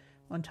skit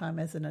one time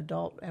as an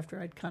adult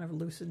after I'd kind of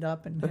loosened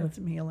up and had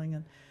some healing,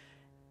 and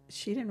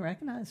she didn't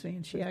recognize me,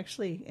 and she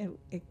actually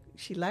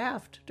she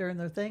laughed during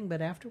the thing,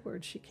 but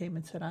afterwards she came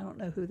and said, "I don't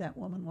know who that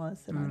woman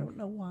was, and I don't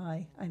know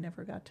why I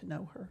never got to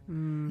know her."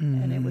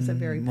 And it was a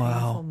very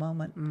painful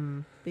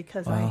moment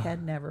because I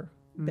had never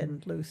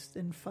been loose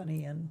and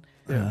funny, and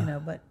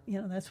but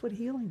that's what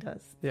healing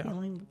does.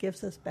 Healing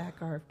gives us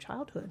back our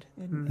childhood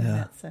in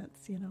that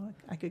sense.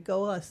 I could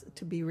go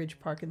to Bee Ridge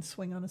Park and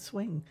swing on a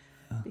swing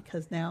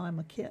because now I'm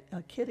a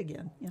kid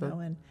again.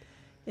 And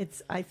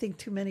I think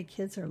too many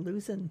kids are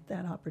losing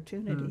that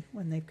opportunity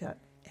when they've got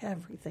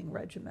everything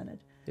regimented.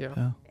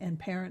 And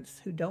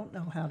parents who don't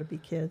know how to be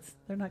kids,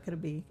 they're not going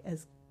to be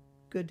as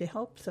good to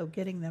help. So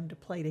getting them to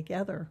play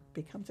together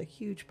becomes a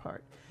huge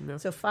part.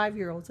 So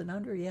 5-year-olds and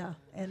under,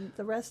 and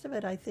the rest of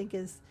it, I think,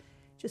 is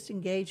just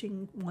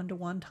engaging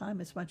one-to-one time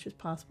as much as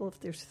possible. If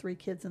there's 3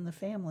 kids in the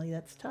family,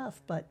 that's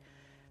tough, but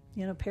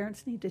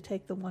parents need to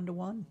take the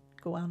one-to-one,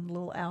 go on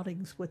little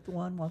outings with the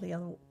one while the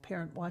other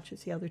parent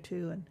watches the other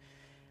 2,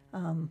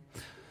 and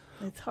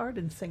it's hard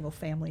in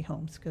single-family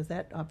homes because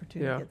that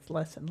opportunity gets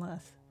less and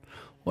less.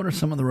 What are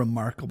some of the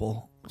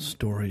remarkable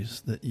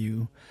stories that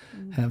you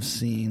have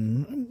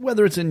seen,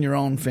 whether it's in your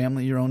own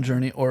family, your own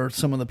journey, or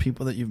some of the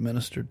people that you've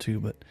ministered to,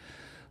 but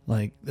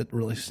like that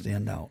really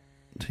stand out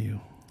to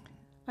you?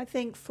 I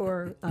think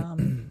for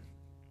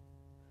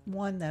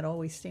one that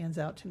always stands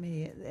out to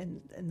me,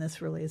 and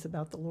this really is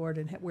about the Lord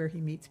and where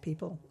he meets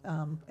people,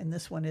 and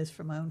this one is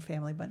from my own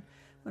family, but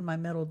when my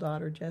middle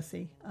daughter,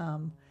 Jessie,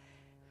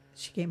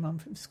 she came home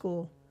from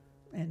school,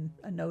 and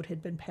a note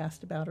had been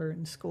passed about her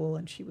in school,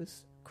 and she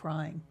was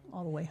crying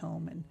all the way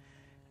home, and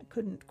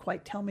couldn't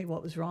quite tell me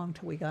what was wrong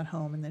till we got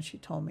home, and then she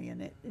told me,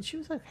 and she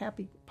was a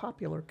happy,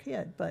 popular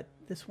kid, but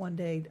this one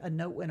day a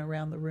note went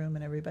around the room,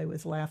 and everybody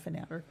was laughing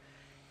at her,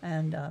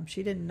 and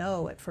she didn't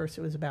know at first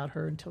it was about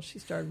her until she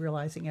started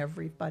realizing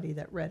everybody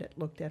that read it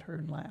looked at her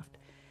and laughed.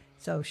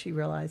 So she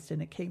realized,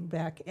 and it came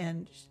back,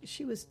 and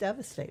she was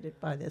devastated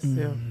by this.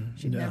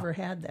 She'd never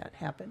had that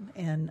happen,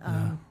 and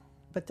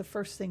but the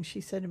first thing she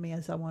said to me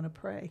is, "I want to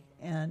pray."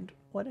 And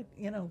what a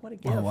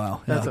gift! Oh,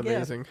 wow, that's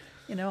amazing.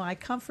 I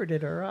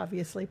comforted her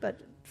obviously, but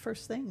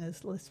first thing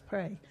is, let's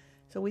pray.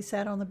 So we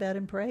sat on the bed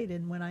and prayed.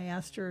 And when I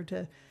asked her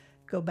to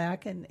go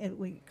back, and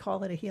we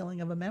call it a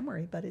healing of a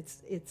memory, but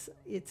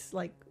it's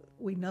like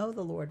we know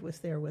the Lord was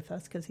there with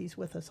us because He's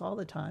with us all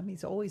the time.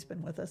 He's always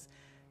been with us.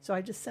 So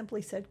I just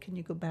simply said, "Can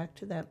you go back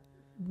to that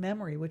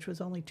memory, which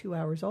was only 2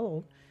 hours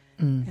old,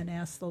 and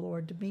ask the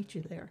Lord to meet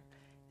you there?"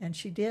 And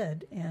she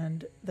did.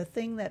 And the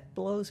thing that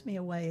blows me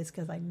away is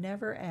because I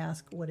never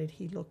ask, what did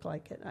he look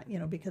like?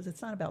 Because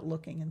it's not about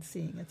looking and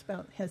seeing. It's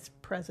about his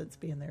presence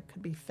being there.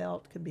 Could be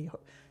felt, could be,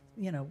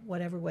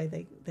 whatever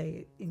way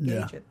they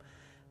engage it.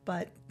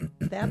 But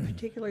that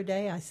particular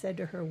day, I said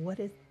to her, what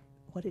did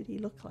he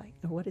look like?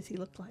 Or what does he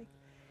look like?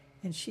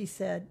 And she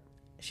said,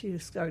 she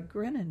started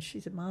grinning. She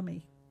said,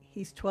 "Mommy,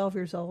 he's 12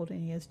 years old and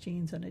he has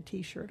jeans and a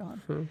T-shirt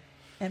on."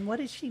 And what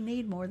did she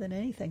need more than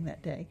anything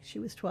that day? She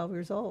was 12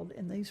 years old,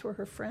 and these were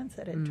her friends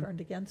that had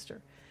turned against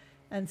her.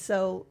 And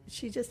so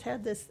she just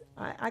had this,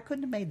 I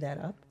couldn't have made that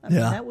up. I mean,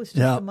 that was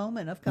just a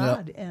moment of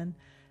God. And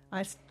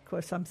of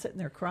course, I'm sitting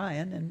there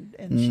crying,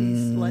 and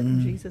she's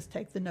letting Jesus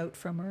take the note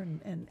from her,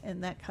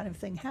 and that kind of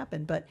thing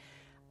happened. But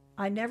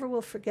I never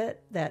will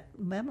forget that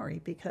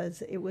memory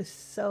because it was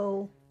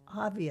so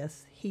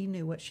obvious he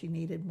knew what she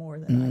needed more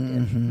than I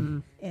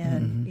did.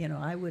 And,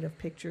 I would have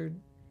pictured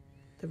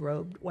the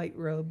white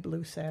robe,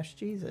 blue sash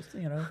Jesus,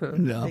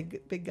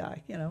 big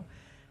guy,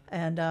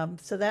 And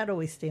so that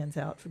always stands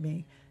out for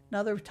me.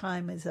 Another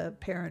time is a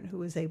parent who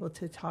was able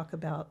to talk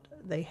about,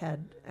 they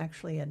had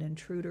actually an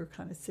intruder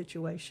kind of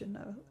situation,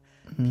 a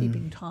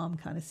peeping Tom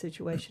kind of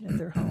situation in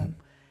their home,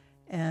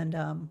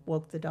 and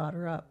woke the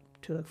daughter up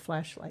to a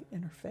flashlight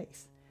in her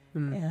face.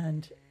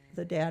 And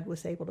the dad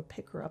was able to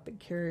pick her up and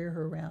carry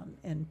her around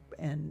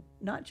and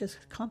not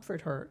just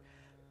comfort her,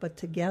 but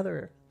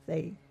together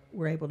they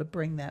were able to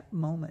bring that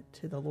moment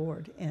to the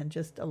Lord and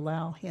just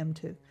allow him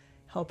to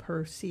help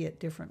her see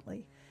it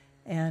differently,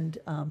 and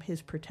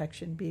his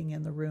protection being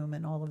in the room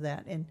and all of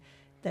that. And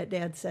that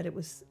dad said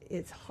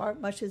it's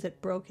hard, much as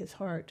it broke his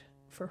heart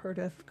for her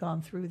to have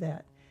gone through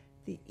that,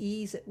 the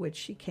ease at which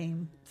she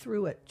came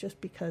through it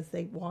just because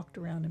they walked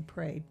around and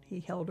prayed. He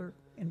held her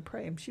and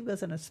prayed. She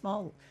wasn't a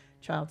small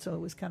child, so it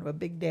was kind of a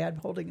big dad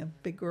holding a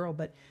big girl,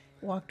 but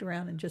walked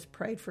around and just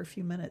prayed for a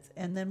few minutes.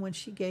 And then when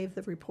she gave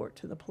the report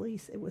to the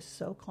police, it was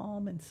so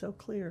calm and so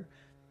clear.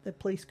 The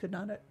police could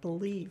not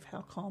believe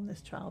how calm this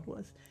child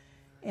was.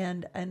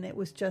 And it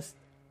was just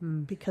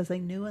because they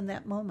knew in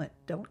that moment,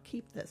 don't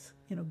keep this,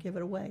 give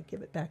it away,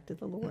 give it back to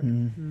the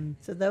Lord.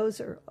 So those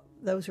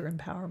are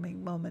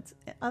empowering moments.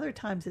 Other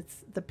times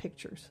it's the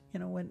pictures,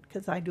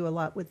 because I do a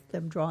lot with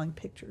them drawing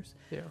pictures.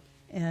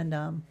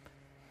 And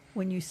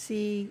when you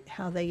see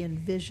how they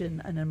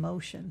envision an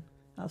emotion,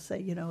 I'll say,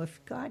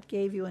 if God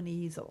gave you an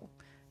easel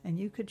and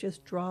you could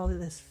just draw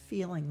this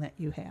feeling that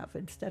you have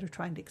instead of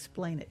trying to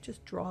explain it,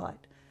 just draw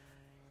it.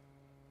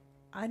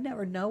 I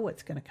never know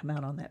what's going to come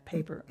out on that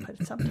paper,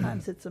 but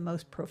sometimes it's the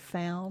most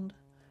profound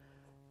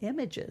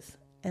images.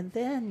 And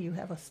then you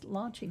have a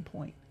launching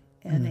point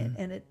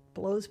and it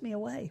blows me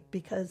away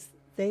because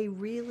they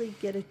really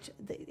get it.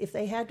 If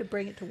they had to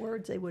bring it to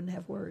words, they wouldn't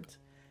have words.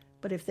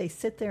 But if they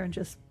sit there and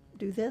just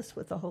do this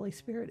with the Holy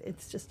Spirit,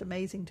 it's just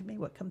amazing to me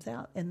what comes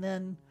out. And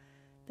then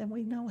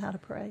we know how to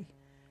pray.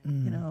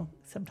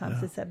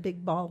 Sometimes it's that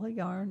big ball of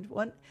yarn.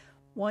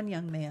 One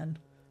young man,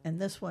 and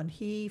this one,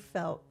 he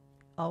felt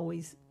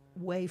always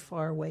way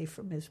far away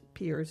from his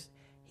peers.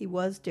 He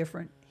was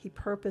different. He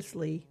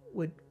purposely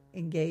would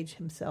engage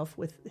himself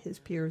with his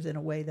peers in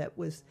a way that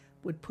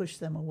would push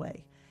them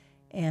away.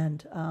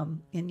 And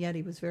yet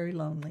he was very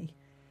lonely.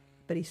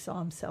 But he saw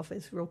himself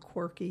as real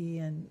quirky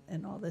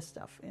and all this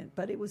stuff.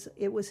 But it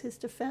was his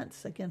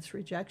defense against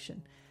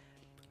rejection.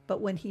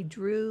 But when he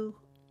drew,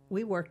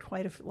 we worked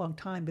quite a long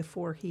time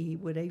before he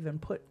would even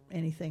put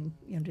anything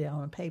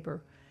down on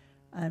paper.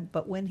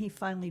 But when he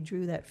finally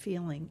drew that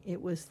feeling,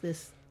 it was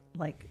this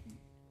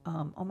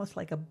almost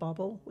like a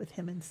bubble with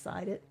him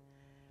inside it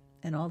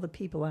and all the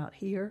people out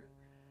here.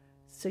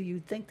 So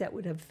you'd think that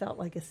would have felt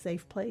like a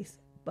safe place.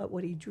 But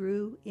what he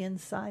drew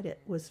inside it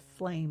was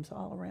flames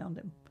all around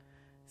him.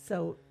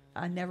 So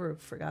I never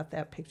forgot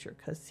that picture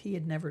because he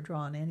had never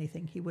drawn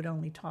anything. He would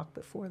only talk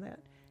before that.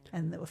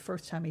 And the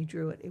first time he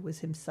drew it, it was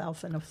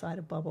himself inside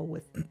a bubble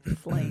with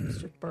flames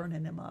just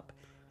burning him up.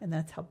 And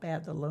that's how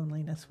bad the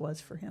loneliness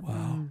was for him.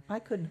 Wow. I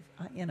couldn't,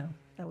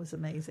 that was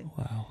amazing.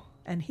 Wow.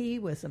 And he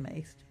was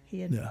amazed. He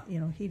had,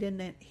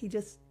 he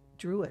just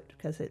drew it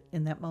because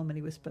in that moment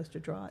he was supposed to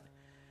draw it.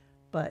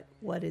 But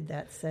what did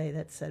that say?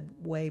 That said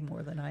way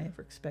more than I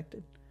ever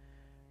expected.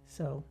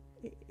 So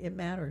it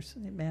matters.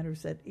 It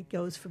matters that it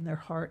goes from their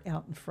heart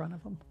out in front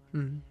of them.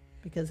 Mm-hmm.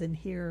 Because in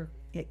here,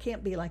 it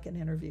can't be like an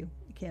interview.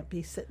 You can't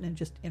be sitting and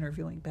just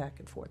interviewing back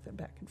and forth and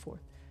back and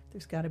forth.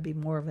 There's got to be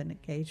more of an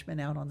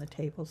engagement out on the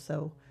table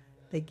so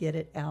they get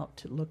it out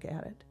to look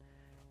at it.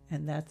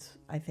 And that's,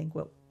 I think,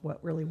 what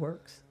really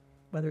works,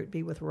 whether it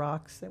be with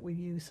rocks that we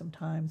use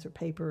sometimes or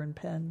paper and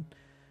pen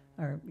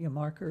or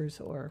markers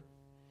or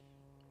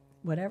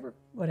whatever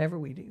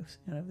we do.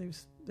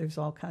 There's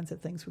all kinds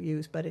of things we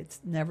use, but it's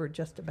never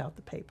just about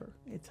the paper.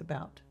 It's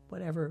about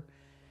whatever.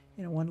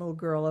 One little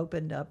girl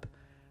opened up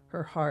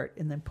her heart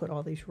and then put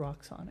all these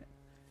rocks on it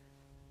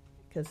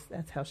because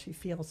that's how she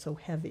feels so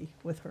heavy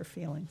with her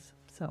feelings.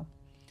 So,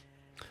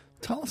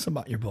 tell us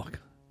about your book.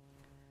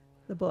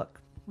 The book.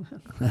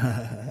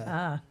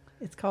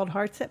 It's called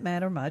Hearts That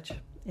Matter Much.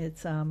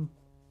 It's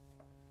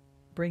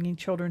bringing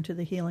children to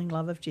the healing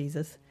love of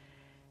Jesus.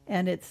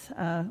 And it's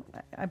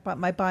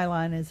my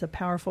byline is a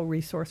powerful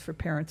resource for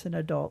parents and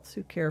adults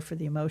who care for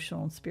the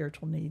emotional and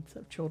spiritual needs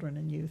of children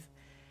and youth.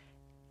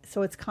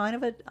 So it's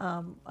kind of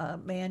a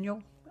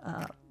manual,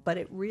 but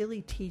it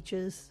really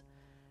teaches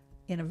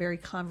in a very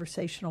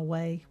conversational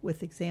way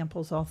with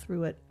examples all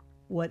through it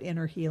what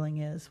inner healing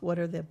is. What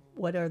are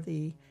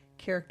the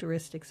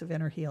characteristics of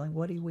inner healing?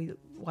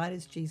 Why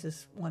does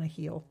Jesus want to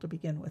heal to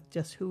begin with?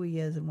 Just who he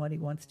is and what he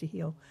wants to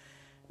heal,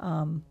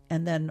 and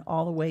then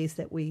all the ways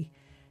that we.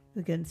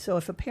 Again, so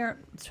if a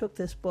parent took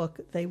this book,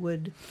 they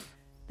would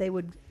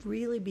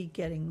really be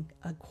getting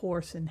a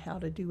course in how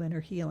to do inner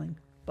healing,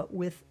 but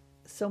with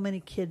so many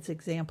kids'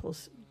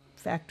 examples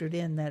factored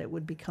in that it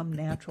would become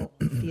natural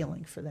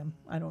feeling for them.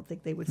 I don't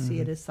think they would see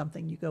it as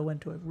something you go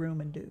into a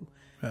room and do.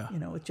 Yeah.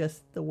 It's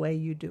just the way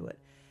you do it.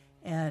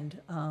 And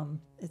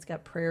it's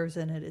got prayers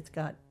in it. It's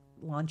got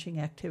launching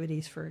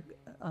activities for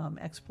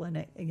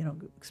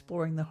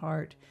exploring the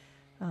heart.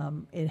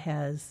 It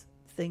has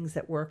things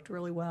that worked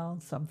really well,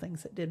 some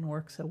things that didn't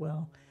work so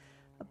well,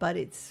 but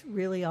it's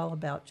really all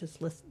about just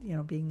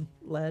being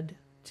led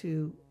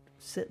to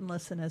sit and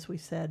listen, as we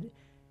said,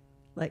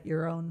 let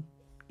your own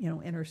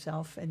inner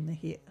self and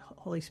the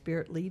Holy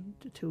Spirit lead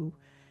to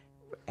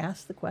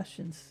ask the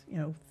questions,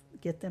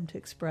 get them to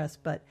express.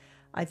 But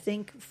I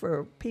think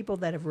for people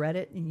that have read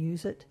it and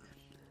use it,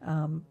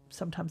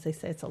 sometimes they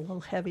say it's a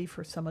little heavy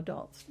for some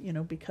adults,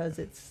 because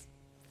it's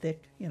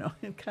thick,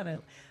 kind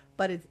of,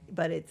 but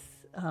it's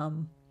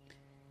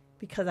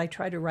because I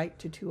try to write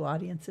to two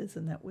audiences,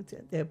 and that was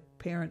the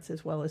parents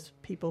as well as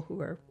people who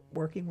are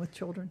working with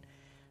children.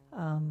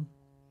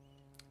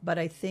 But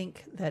I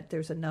think that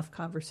there's enough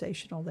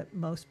conversational that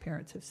most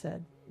parents have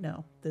said,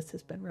 no, this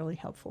has been really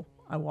helpful.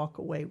 I walk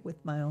away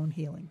with my own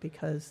healing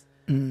because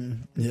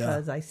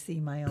I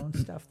see my own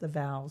stuff, the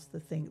vows,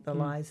 the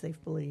lies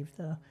they've believed,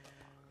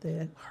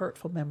 the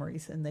hurtful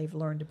memories, and they've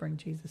learned to bring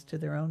Jesus to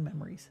their own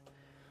memories.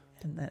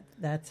 And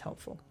that's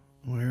helpful.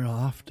 We're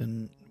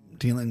often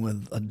dealing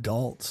with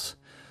adults,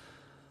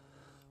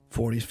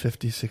 40s,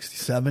 50s,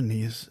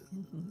 60s,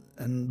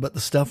 70s, but the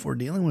stuff we're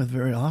dealing with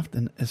very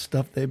often is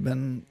stuff they've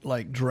been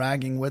like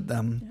dragging with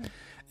them.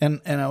 Yeah.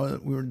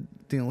 And we were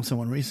dealing with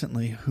someone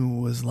recently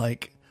who was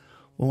like,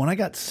 well, when I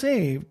got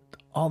saved,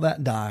 all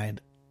that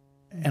died,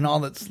 and all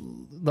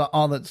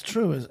that's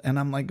true is, and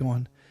I'm like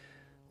going,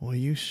 well,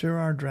 you sure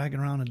are dragging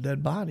around a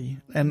dead body,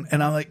 and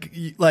I'm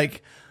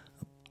like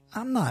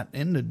I'm not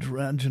into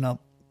dredging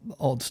up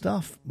old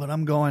stuff, but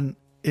I'm going,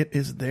 it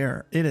is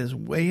there. It is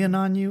weighing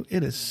on you.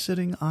 It is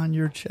sitting on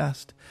your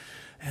chest.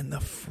 And the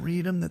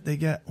freedom that they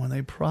get when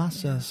they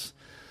process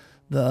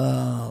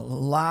the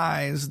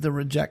lies, the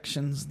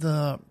rejections,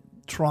 the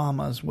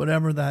traumas,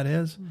 whatever that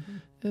is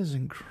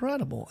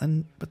incredible.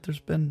 But there's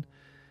been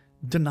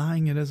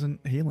denying it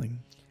isn't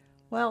healing.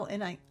 Well,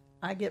 and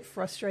I get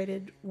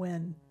frustrated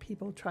when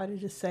people try to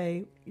just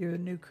say you're a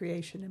new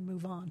creation and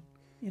move on.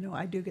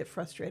 I do get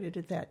frustrated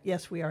at that.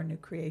 Yes, we are new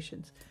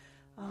creations.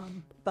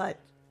 But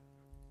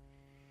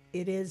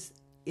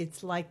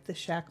it's like the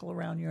shackle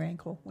around your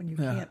ankle when you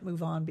can't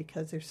move on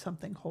because there's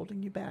something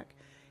holding you back.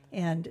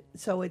 And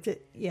so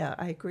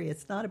I agree.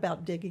 It's not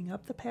about digging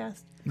up the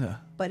past. Yeah.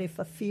 But if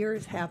a fear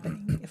is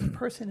happening, if a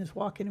person is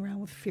walking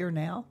around with fear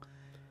now,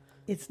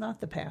 it's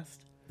not the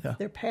past. Yeah.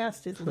 Their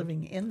past is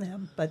living in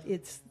them, but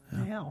it's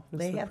now.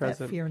 They have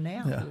that fear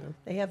now. Yeah.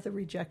 They have the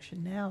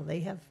rejection now. They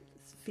have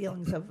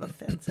feelings of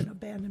offense and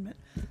abandonment.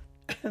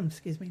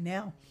 Excuse me,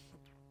 now.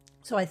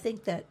 So I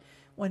think that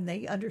when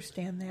they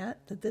understand that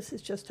this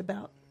is just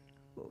about,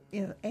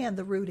 and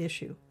the root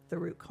issue, the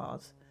root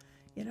cause.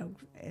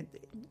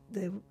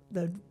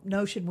 The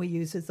notion we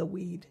use is a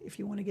weed. If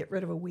you want to get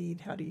rid of a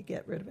weed, how do you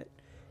get rid of it?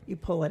 You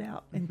pull it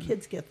out, and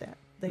kids get that.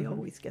 They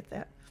always get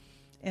that.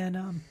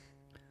 And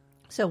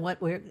so what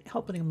we're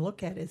helping them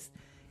look at is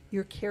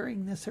you're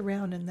carrying this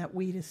around, and that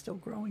weed is still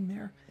growing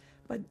there,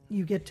 but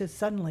you get to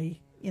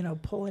suddenly,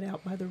 pull it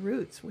out by the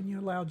roots when you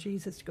allow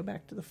Jesus to go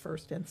back to the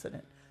first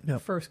incident, the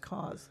first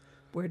cause.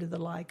 Where did the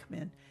lie come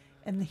in?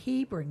 And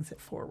he brings it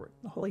forward.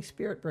 The Holy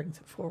Spirit brings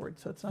it forward.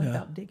 So it's not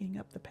about digging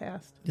up the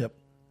past. Yep.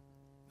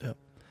 I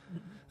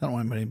don't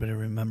want anybody to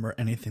remember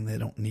anything they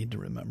don't need to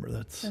remember.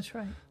 That's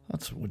right.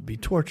 That would be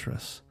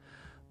torturous.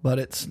 But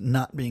it's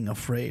not being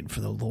afraid for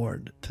the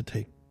Lord to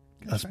take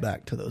us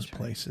back to those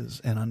places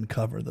and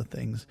uncover the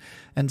things.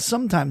 And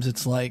sometimes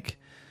it's like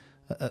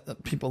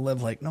people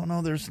live like,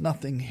 no, there's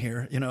nothing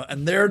here,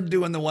 and they're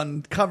doing the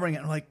one covering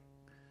it. I'm like,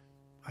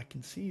 I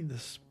can see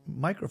this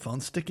microphone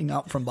sticking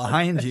out from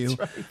behind you.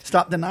 Right.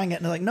 Stop denying it.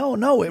 And they're like,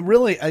 no, it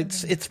really,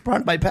 it's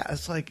part of my past.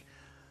 It's like,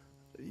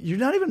 you're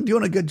not even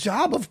doing a good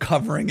job of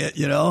covering it,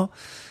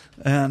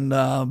 And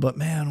but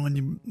man,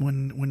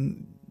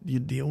 when you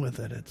deal with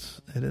it,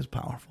 it is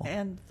powerful.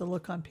 And the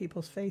look on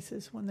people's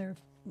faces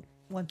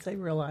once they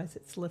realize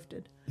it's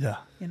lifted. Yeah.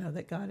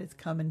 That God has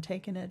come and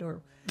taken it,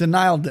 or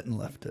denial didn't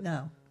lift it.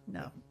 No.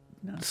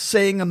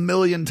 Saying a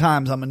million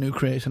times, I'm a new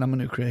creation.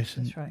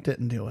 That's right.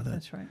 Didn't deal with it.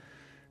 That's right.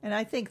 And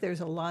I think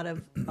there's a lot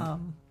of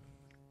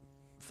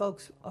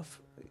folks,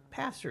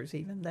 pastors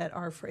even, that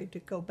are afraid to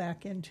go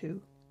back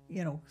into,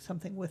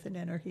 something with an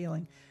inner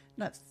healing.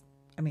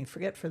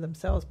 Forget for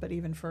themselves, but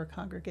even for a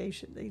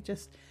congregation.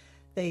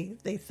 They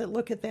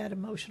look at that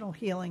emotional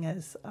healing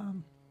as,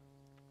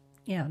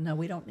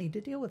 we don't need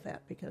to deal with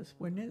that because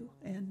we're new.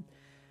 And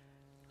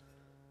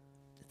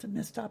it's a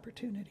missed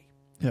opportunity.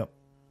 Yep.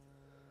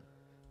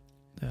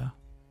 Yeah.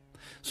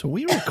 So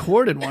we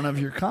recorded one of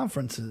your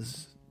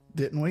conferences,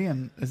 didn't we?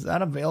 And is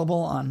that available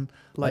on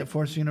Light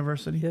Force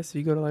University? Yes, if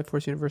you go to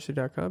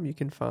lightforceuniversity.com, you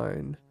can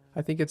find,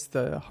 I think it's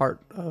the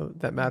Heart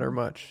That Matter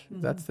Much.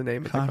 Mm-hmm. That's the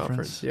name of the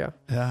conference. Yeah.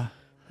 Yeah.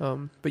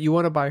 But you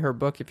want to buy her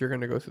book if you're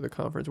going to go through the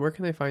conference. Where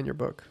can they find your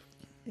book?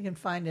 You can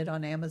find it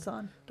on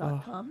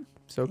Amazon.com.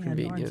 So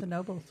convenient. Barnes &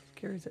 Noble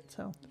carries it.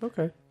 So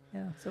okay.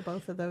 Yeah, so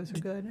both of those are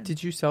good.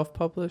 Did you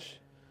self-publish?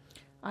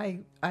 I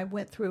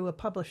went through a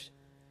published.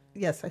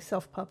 Yes, I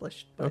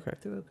self-published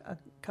through a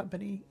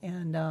company,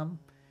 and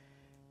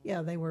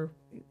they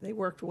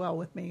worked well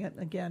with me. And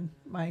again,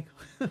 my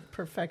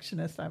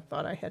perfectionist, I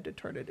thought I had to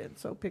turn it in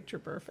so picture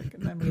perfect,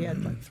 and then we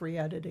had like 3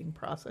 editing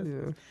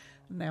processes. Yeah.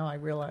 Now I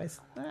realize,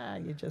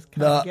 you just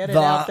kind of get it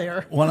out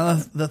there. One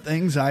of the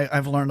things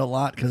I've learned a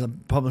lot, because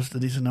I've published a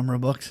decent number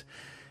of books,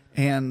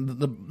 and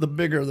the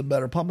bigger the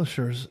better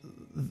publishers,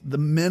 the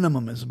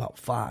minimum is about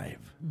 5,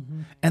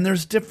 and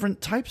there's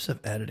different types of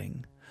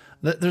editing.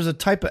 There's a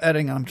type of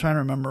editing, I'm trying to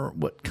remember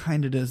what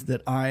kind it is,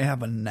 that I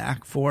have a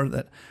knack for,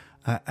 that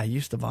I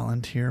used to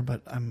volunteer,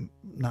 but I'm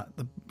not,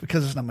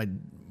 because it's not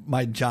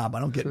my job.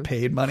 I don't get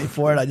paid money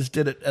for it. I just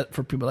did it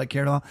for people I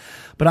cared about.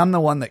 But I'm the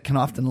one that can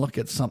often look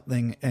at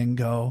something and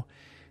go,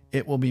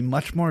 it will be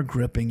much more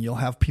gripping. You'll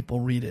have people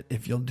read it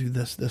if you'll do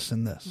this, this,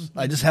 and this. Mm-hmm.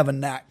 I just have a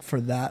knack for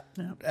that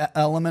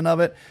element of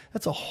it.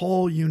 That's a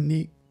whole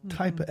unique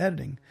type of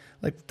editing.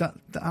 Like, I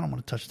don't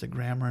want to touch the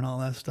grammar and all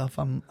that stuff.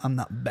 I'm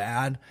not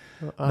bad.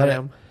 Well, I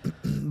am.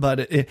 But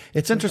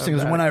it's interesting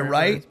because when I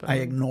write, I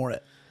ignore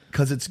it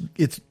because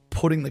it's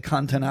putting the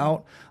content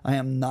out. I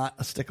am not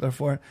a stickler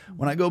for it.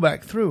 When I go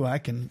back through, I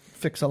can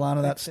fix a lot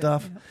of that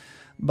stuff. Yeah.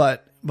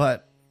 But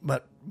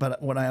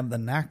what I have the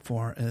knack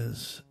for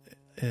is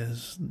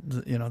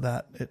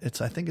that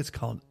it's I think it's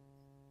called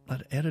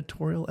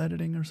editorial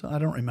editing or something. I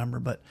don't remember,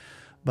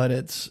 but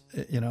it's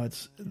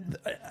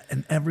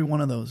and every one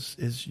of those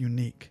is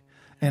unique.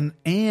 And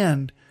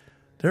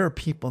there are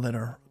people that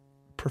are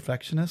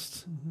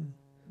perfectionists,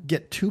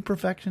 get 2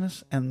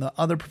 perfectionists, and the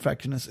other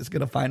perfectionist is going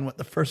to find what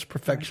the first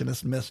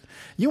perfectionist missed.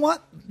 You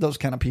want those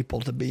kind of people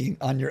to be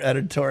on your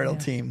editorial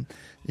team.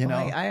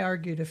 I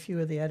argued a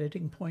few of the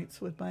editing points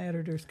with my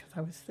editors because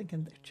I was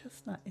thinking they're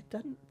just not. It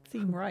doesn't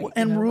seem right. Well,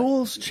 and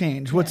rules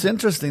change. What's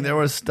interesting, there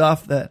was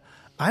stuff that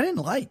I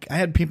didn't like. I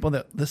had people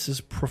that this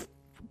is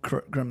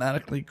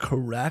grammatically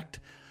correct.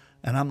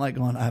 And I'm like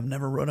going, I've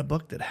never wrote a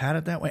book that had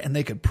it that way. And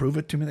they could prove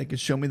it to me. They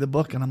could show me the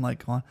book. And I'm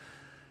like, going,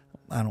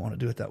 I don't want to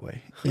do it that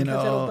way. Because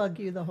it'll bug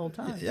you the whole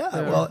time. Yeah.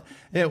 Well,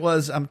 it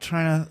was, I'm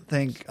trying to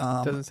think.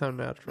 Doesn't sound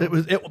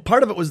natural.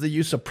 Part of it was the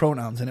use of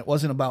pronouns. And it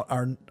wasn't about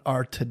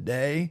our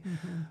today.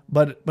 Mm-hmm.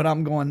 But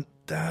I'm going,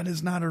 that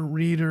is not a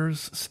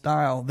reader's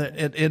style. That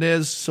it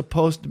is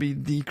supposed to be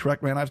the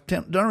correct way. And I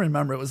don't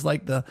remember. It was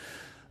like the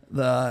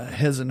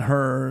his and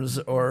hers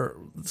or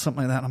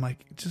something like that. And I'm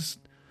like, just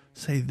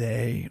say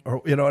they or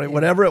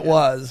whatever it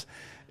was,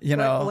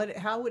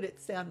 how would it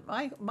sound?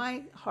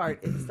 My heart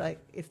is like,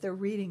 if they're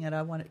reading it,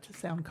 I want it to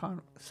sound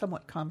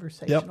somewhat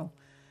conversational,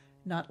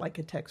 not like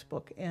a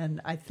textbook.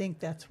 And I think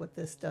that's what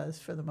this does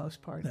for the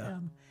most part. Yeah.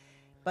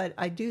 But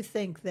I do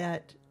think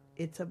that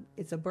it's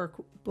a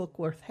book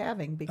worth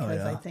having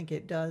because I think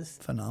it does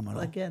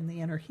phenomenal. Again,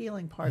 the inner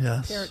healing part.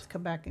 Yes. Parents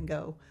come back and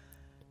go,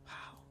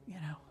 wow,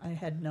 I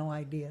had no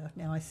idea.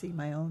 Now I see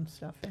my own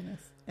stuff in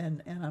this,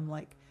 and I'm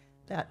like,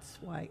 that's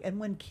why. And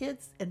when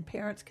kids and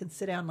parents can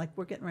sit down, like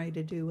we're getting ready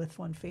to do with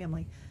one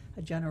family,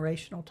 a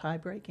generational tie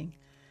breaking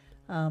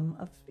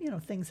of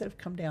things that have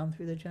come down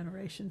through the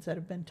generations that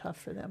have been tough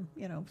for them,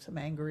 some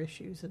anger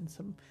issues and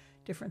some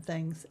different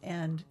things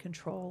and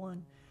control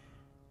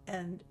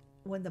and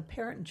when the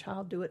parent and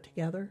child do it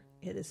together,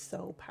 it is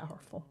so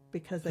powerful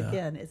because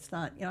again, it's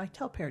not, I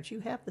tell parents,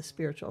 you have the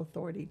spiritual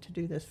authority to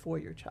do this for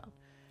your child.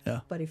 Yeah.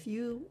 But if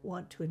you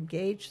want to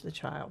engage the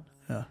child,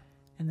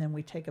 and then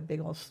we take a big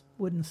old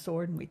wooden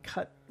sword and we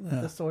cut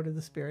with the sword of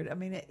the Spirit. I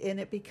mean,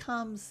 and it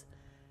becomes,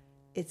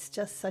 it's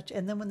just such,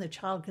 and then when the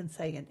child can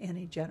say, in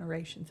any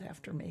generations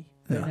after me,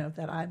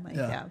 that I may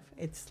have,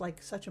 it's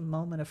like such a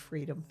moment of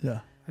freedom. Yeah.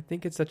 I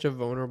think it's such a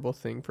vulnerable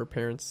thing for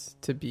parents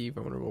to be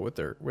vulnerable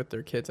with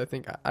their kids. I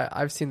think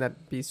I've seen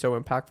that be so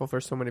impactful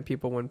for so many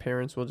people when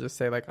parents will just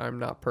say, like, I'm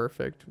not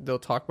perfect. They'll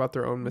talk about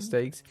their own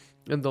mistakes.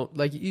 And they'll,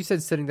 like you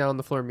said, sitting down on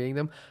the floor meeting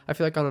them. I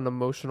feel like on an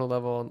emotional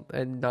level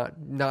and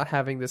not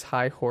having this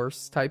high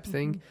horse type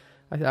thing,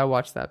 I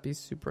watch that be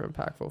super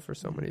impactful for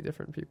so many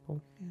different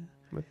people.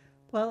 Yeah.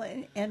 Well,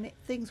 and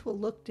things will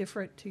look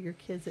different to your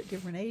kids at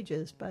different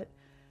ages, but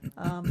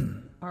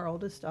our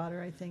oldest daughter,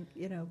 I think,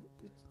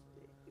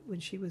 when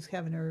she was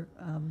having her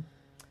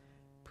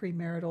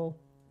premarital,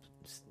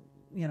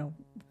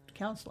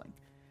 counseling,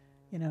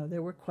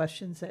 there were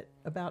questions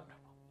about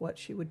what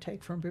she would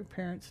take from her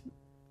parents,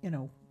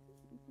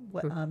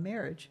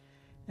 marriage,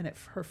 and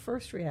her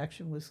first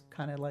reaction was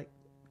kind of like,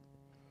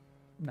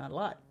 not a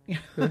lot,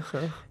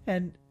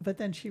 but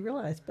then she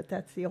realized, but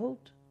that's the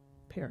old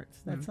parents,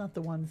 that's not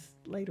the ones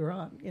later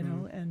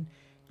on,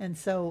 and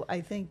so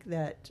I think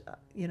that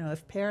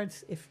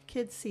if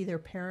kids see their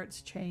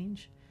parents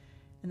change.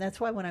 And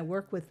that's why when I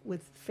work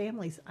with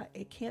families,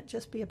 it can't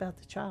just be about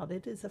the child.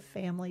 It is a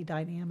family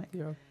dynamic.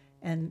 Yeah.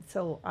 And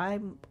so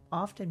I'm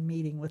often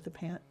meeting with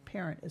the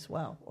parent as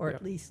well, or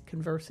at least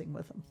conversing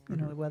with them,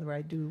 whether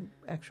I do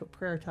actual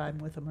prayer time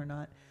with them or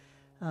not.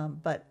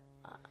 But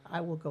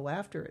I will go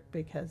after it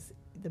because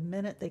the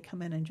minute they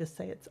come in and just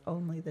say it's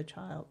only the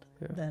child,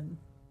 then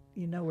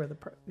where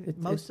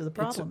most of the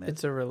problem is.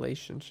 It's a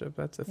relationship.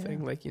 That's the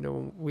thing. Like,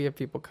 we have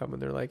people come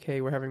and they're like,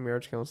 hey, we're having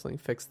marriage counseling.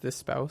 Fix this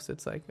spouse.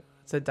 It's like,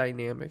 it's a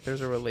dynamic.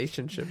 There's a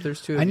relationship.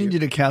 There's two of I need you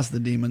to cast the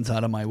demons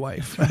out of my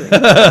wife. Here's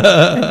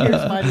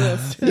my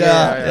list.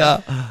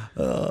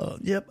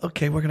 Yep.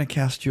 Okay, we're going to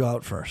cast you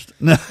out first.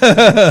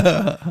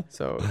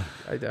 So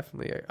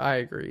I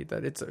agree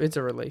that it's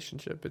a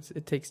relationship.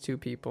 It takes two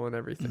people and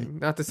everything.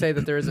 Not to say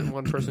that there isn't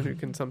one person who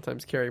can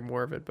sometimes carry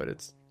more of it, but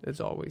it's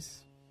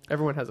always,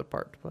 everyone has a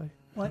part to play.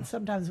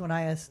 Sometimes when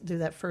I do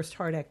that first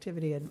heart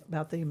activity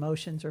about the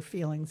emotions or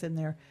feelings in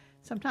there,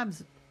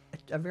 sometimes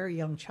a very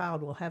young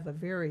child will have a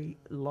very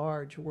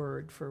large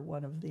word for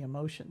one of the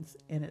emotions,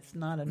 and it's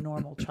not a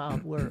normal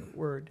child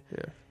word.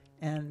 Yeah.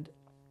 And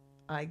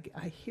I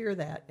hear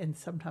that, and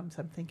sometimes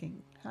I'm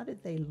thinking, how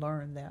did they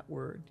learn that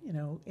word?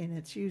 And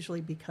it's usually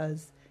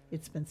because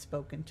it's been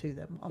spoken to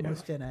them,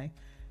 almost in a,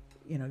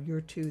 you're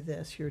to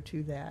this, you're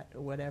to that,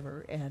 or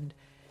whatever. And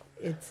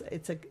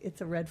it's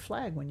a red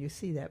flag when you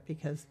see that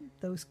because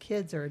those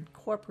kids are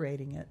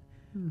incorporating it.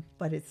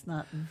 But it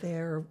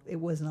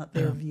was not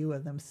their view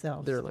of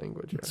themselves. Their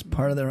language. It's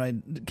part of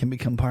can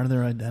become part of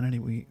their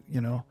identity.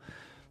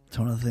 It's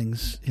one of the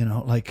things,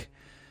 like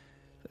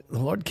the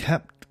Lord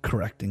kept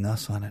correcting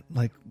us on it.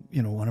 Like,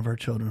 one of our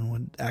children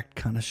would act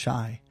kind of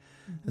shy.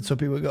 Mm-hmm. And so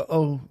people would go,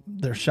 oh,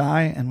 they're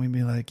shy. And we'd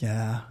be like,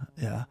 yeah.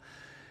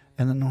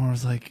 And then the Lord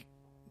was like,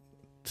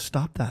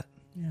 stop that.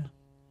 Yeah.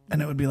 And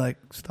it would be like,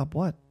 stop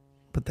what?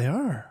 But they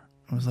are.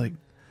 I was like,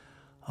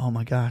 oh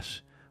my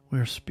gosh.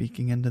 We're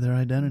speaking into their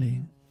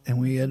identity, and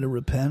we had to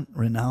repent,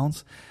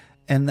 renounce,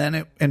 and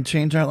then and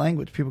change our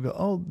language. People go,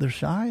 "Oh, they're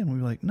shy," and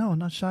we were like, "No,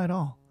 not shy at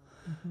all."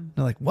 Mm-hmm.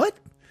 They're like, "What?"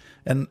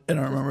 And I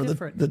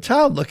remember the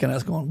child looking at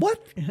us, going,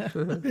 "What?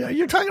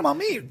 You're talking about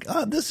me?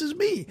 This is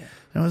me." Yeah.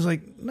 And I was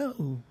like,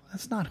 "No,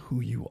 that's not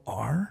who you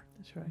are.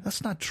 That's right.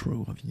 That's not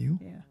true of you."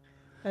 Yeah.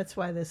 That's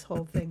why this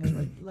whole thing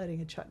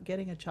of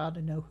getting a child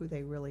to know who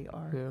they really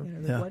are.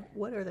 Yeah.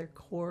 What are their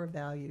core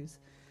values,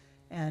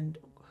 and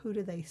who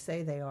do they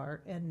say they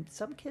are? And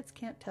some kids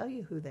can't tell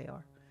you who they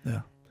are.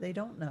 Yeah. They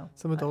don't know.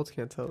 Some adults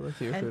can't tell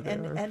you who they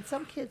are. And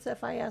some kids,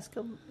 if I ask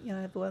them,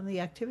 at one of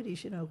the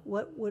activities,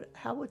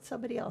 how would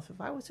somebody else,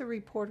 if I was a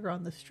reporter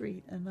on the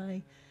street and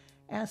I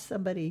asked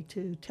somebody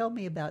to tell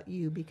me about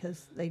you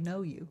because they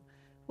know you,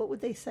 what would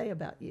they say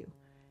about you?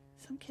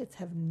 Some kids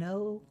have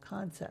no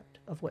concept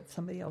of what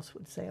somebody else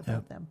would say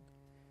about them.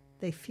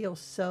 They feel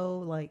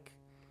so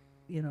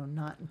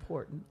not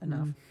important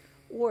enough.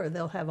 Or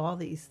they'll have all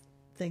these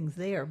things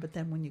there, but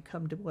then when you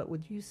come to what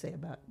would you say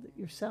about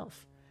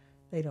yourself,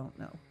 they don't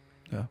know.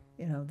 Yeah.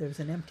 There's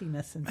an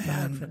emptiness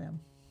inside for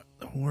them.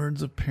 The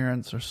words of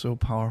parents are so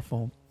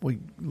powerful.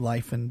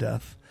 Life and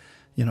death,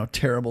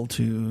 terrible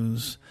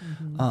twos.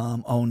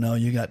 Oh no,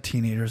 you got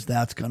teenagers.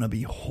 That's going to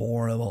be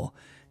horrible.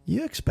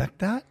 You expect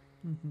that.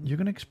 You're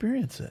going to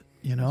experience it,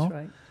 That's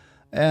right.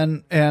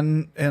 And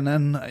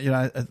then,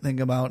 I think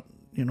about,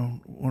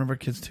 one of our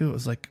kids too. It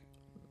was like,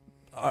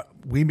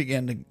 we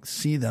began to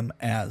see them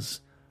as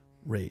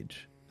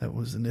rage. That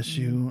was an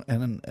issue,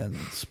 and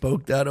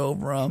spoke that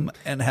over them,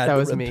 and had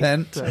to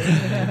repent.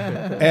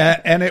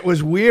 And it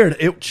was weird.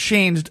 It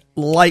changed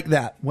like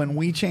that. When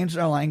we changed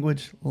our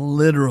language,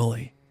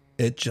 literally,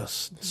 it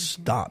just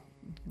stopped.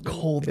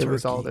 Cold turkey. It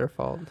was all their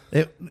fault.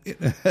 We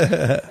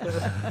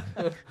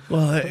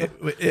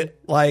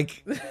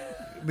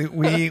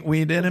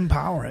did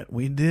empower it.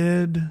 We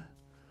did,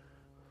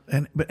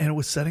 and it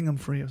was setting them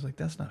free. I was like,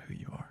 that's not who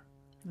you are.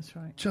 That's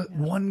right. Just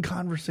one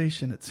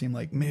conversation, it seemed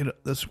like, made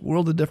this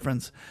world of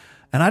difference.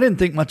 And I didn't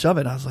think much of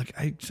it. I was like,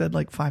 I said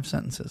 5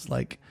 sentences.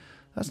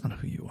 That's not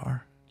who you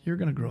are. You're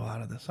going to grow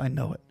out of this. I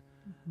know it.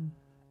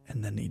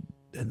 And then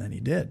he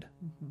did,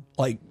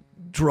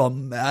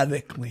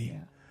 dramatically.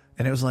 Yeah.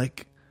 And it was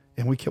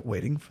and we kept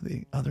waiting for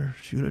the other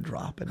shoe to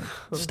drop, and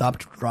it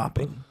stopped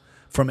dropping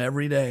from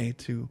every day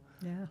to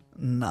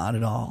not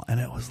at all.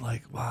 And it was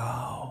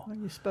wow. Well,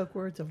 you spoke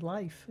words of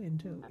life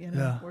into,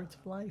 words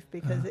of life,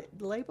 because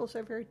labels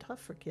are very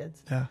tough for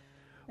kids. Yeah.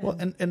 Well,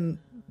 and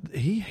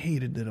he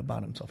hated it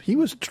about himself. He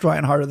was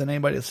trying harder than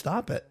anybody to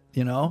stop it,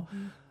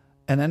 And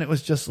then it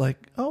was just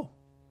oh,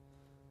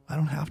 I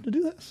don't have to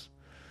do this.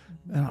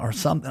 Or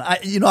something. I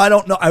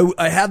don't know.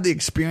 I had the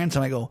experience,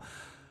 and I go,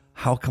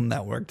 how come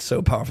that worked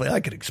so powerfully? I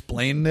could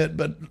explain it,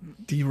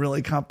 but do you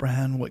really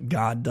comprehend what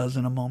God does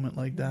in a moment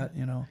like that,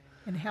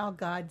 And how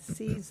God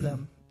sees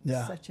them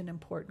is such an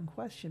important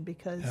question,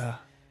 because,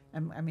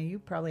 you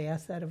probably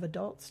ask that of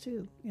adults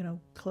too.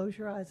 Close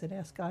your eyes and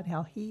ask God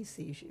how he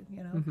sees you,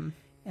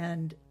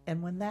 And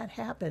when that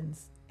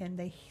happens and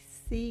they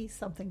see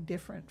something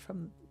different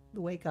from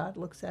the way God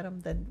looks at them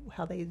than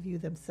how they view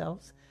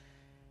themselves,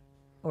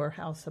 or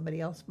how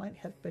somebody else might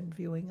have been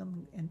viewing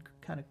them and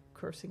kind of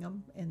cursing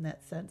them in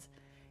that sense,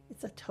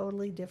 it's a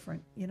totally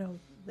different,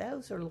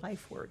 those are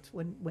life words.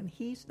 When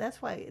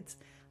that's why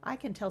I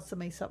can tell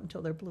somebody something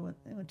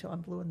until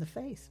I'm blue in the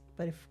face.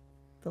 But if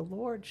the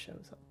Lord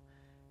shows them,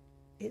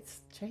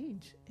 it's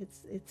change.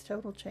 It's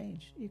total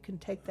change. You can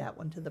take that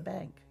one to the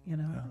bank,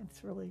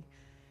 It's really,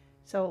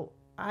 so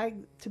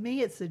to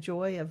me, it's the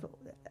joy of,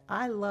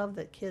 I love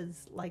that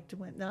kids like to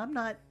win. Now,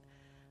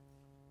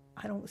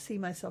 I don't see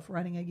myself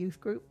running a youth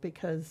group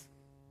because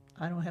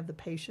I don't have the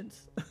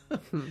patience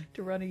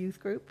to run a youth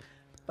group,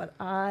 but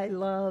I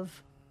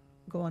love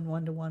going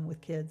one-to-one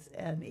with kids,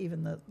 and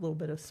even the little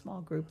bit of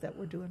small group that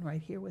we're doing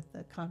right here with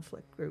the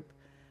conflict group.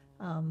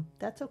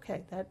 That's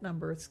okay. That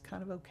number is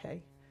kind of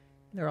okay.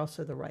 They're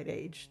also the right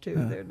age too.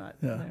 They're not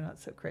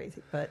so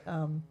crazy, but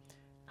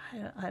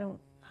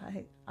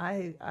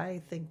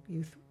I think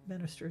youth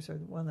ministers are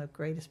one of the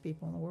greatest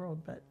people in the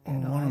world, but I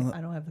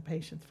don't have the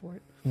patience for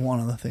it.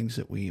 One of the things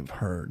that we've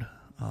heard,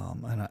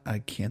 and I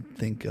can't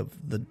think of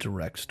the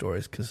direct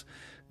stories because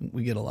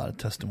we get a lot of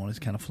testimonies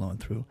kind of flowing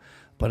through,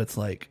 but it's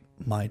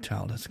my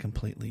child has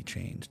completely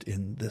changed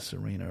in this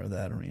arena or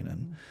that arena,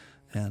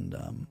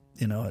 and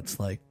it's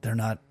they're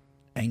not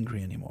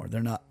angry anymore.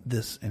 They're not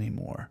this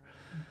anymore.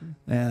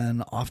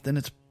 And often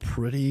it's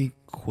pretty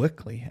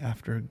quickly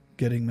after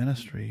getting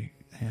ministry.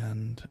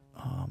 And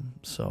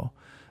so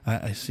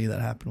I see that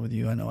happen with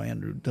you. I know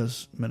Andrew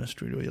does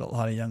ministry to a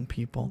lot of young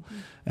people,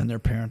 and their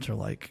parents are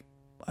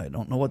I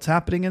don't know what's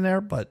happening in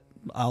there, but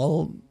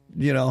I'll,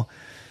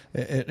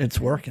 it's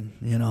working,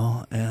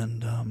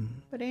 and.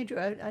 But Andrew,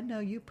 I know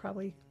you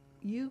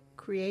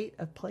create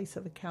a place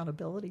of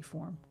accountability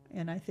for them.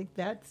 And I think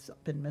that's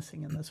been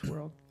missing in this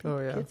world.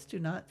 Kids do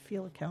not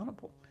feel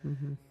accountable.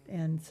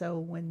 And so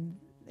when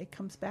it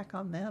comes back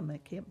on them,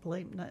 it can't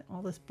blame, not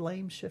all this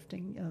blame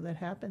shifting that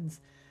happens.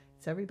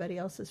 It's everybody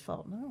else's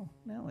fault.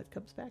 No, it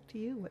comes back to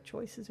you. What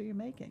choices are you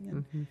making?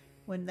 And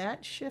when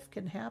that shift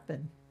can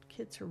happen,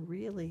 kids are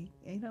really,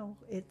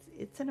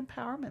 it's an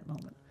empowerment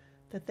moment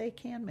that they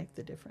can make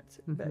the difference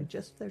by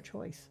just their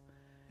choice.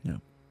 Yeah.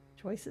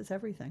 Choice is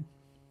everything.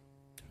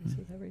 Choice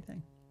is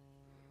everything.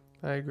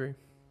 I agree.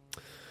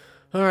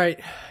 All right.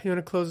 You want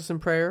to close us in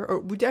prayer? Or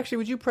would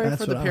you pray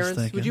That's for the what I was parents?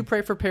 Would thinking. you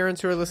pray for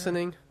parents who are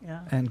listening?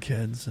 Yeah. And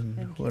kids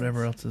and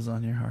whatever else is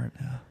on your heart.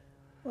 Yeah.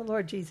 Well,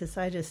 Lord Jesus,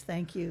 I just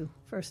thank you,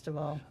 first of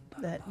all,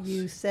 that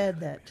you said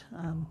that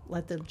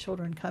let the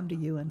children come to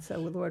you. And so,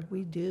 Lord,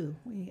 we do.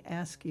 We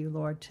ask you,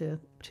 Lord, to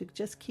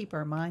just keep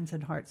our minds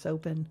and hearts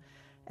open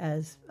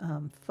as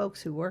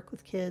folks who work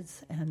with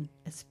kids, and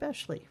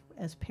especially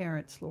as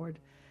parents, Lord,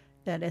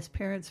 that as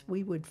parents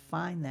we would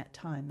find that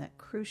time, that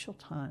crucial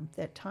time,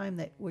 that time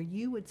that where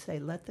you would say,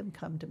 let them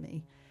come to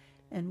me,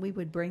 and we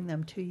would bring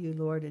them to you,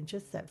 Lord, and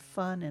just that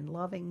fun and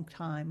loving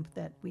time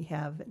that we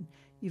have. And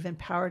you've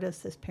empowered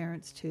us as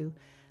parents to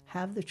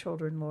have the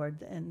children,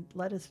 Lord, and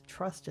let us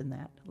trust in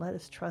that. Let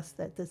us trust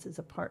that this is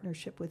a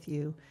partnership with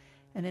you.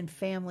 And in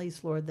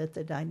families, Lord, that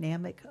the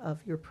dynamic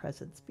of your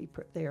presence be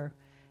there,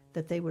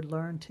 that they would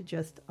learn to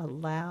just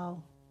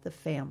allow the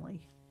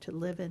family to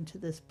live into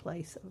this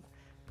place of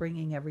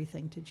bringing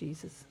everything to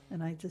Jesus.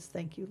 And I just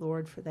thank you,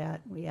 Lord, for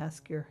that. We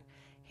ask your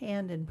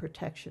hand and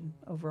protection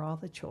over all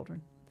the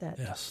children that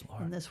Yes,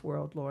 Lord. in this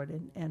world,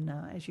 Lord. And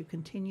as you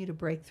continue to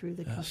break through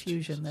the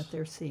confusion Jesus. that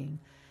they're seeing,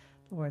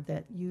 Lord,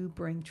 that you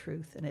bring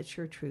truth, and it's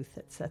your truth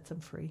that sets them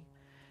free.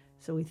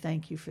 So we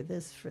thank you for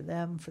this, for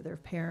them, for their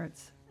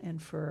parents,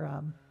 and for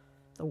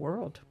the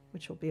world,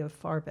 which will be a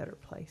far better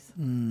place.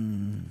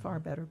 Far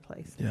better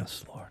place.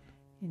 Yes, Lord.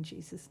 In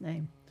Jesus'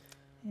 name,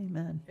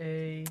 amen.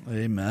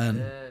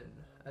 Amen.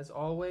 As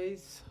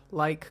always,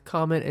 like,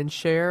 comment, and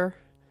share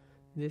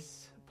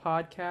this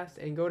podcast,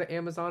 and go to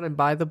Amazon and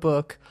buy the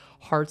book,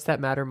 Hearts That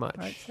Matter Much.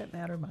 Hearts That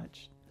Matter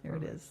Much. There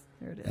it is.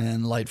 There it is.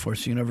 And Light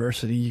Force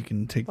University, you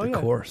can take the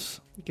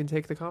course. You can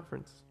take the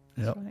conference.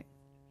 Yep. That's right.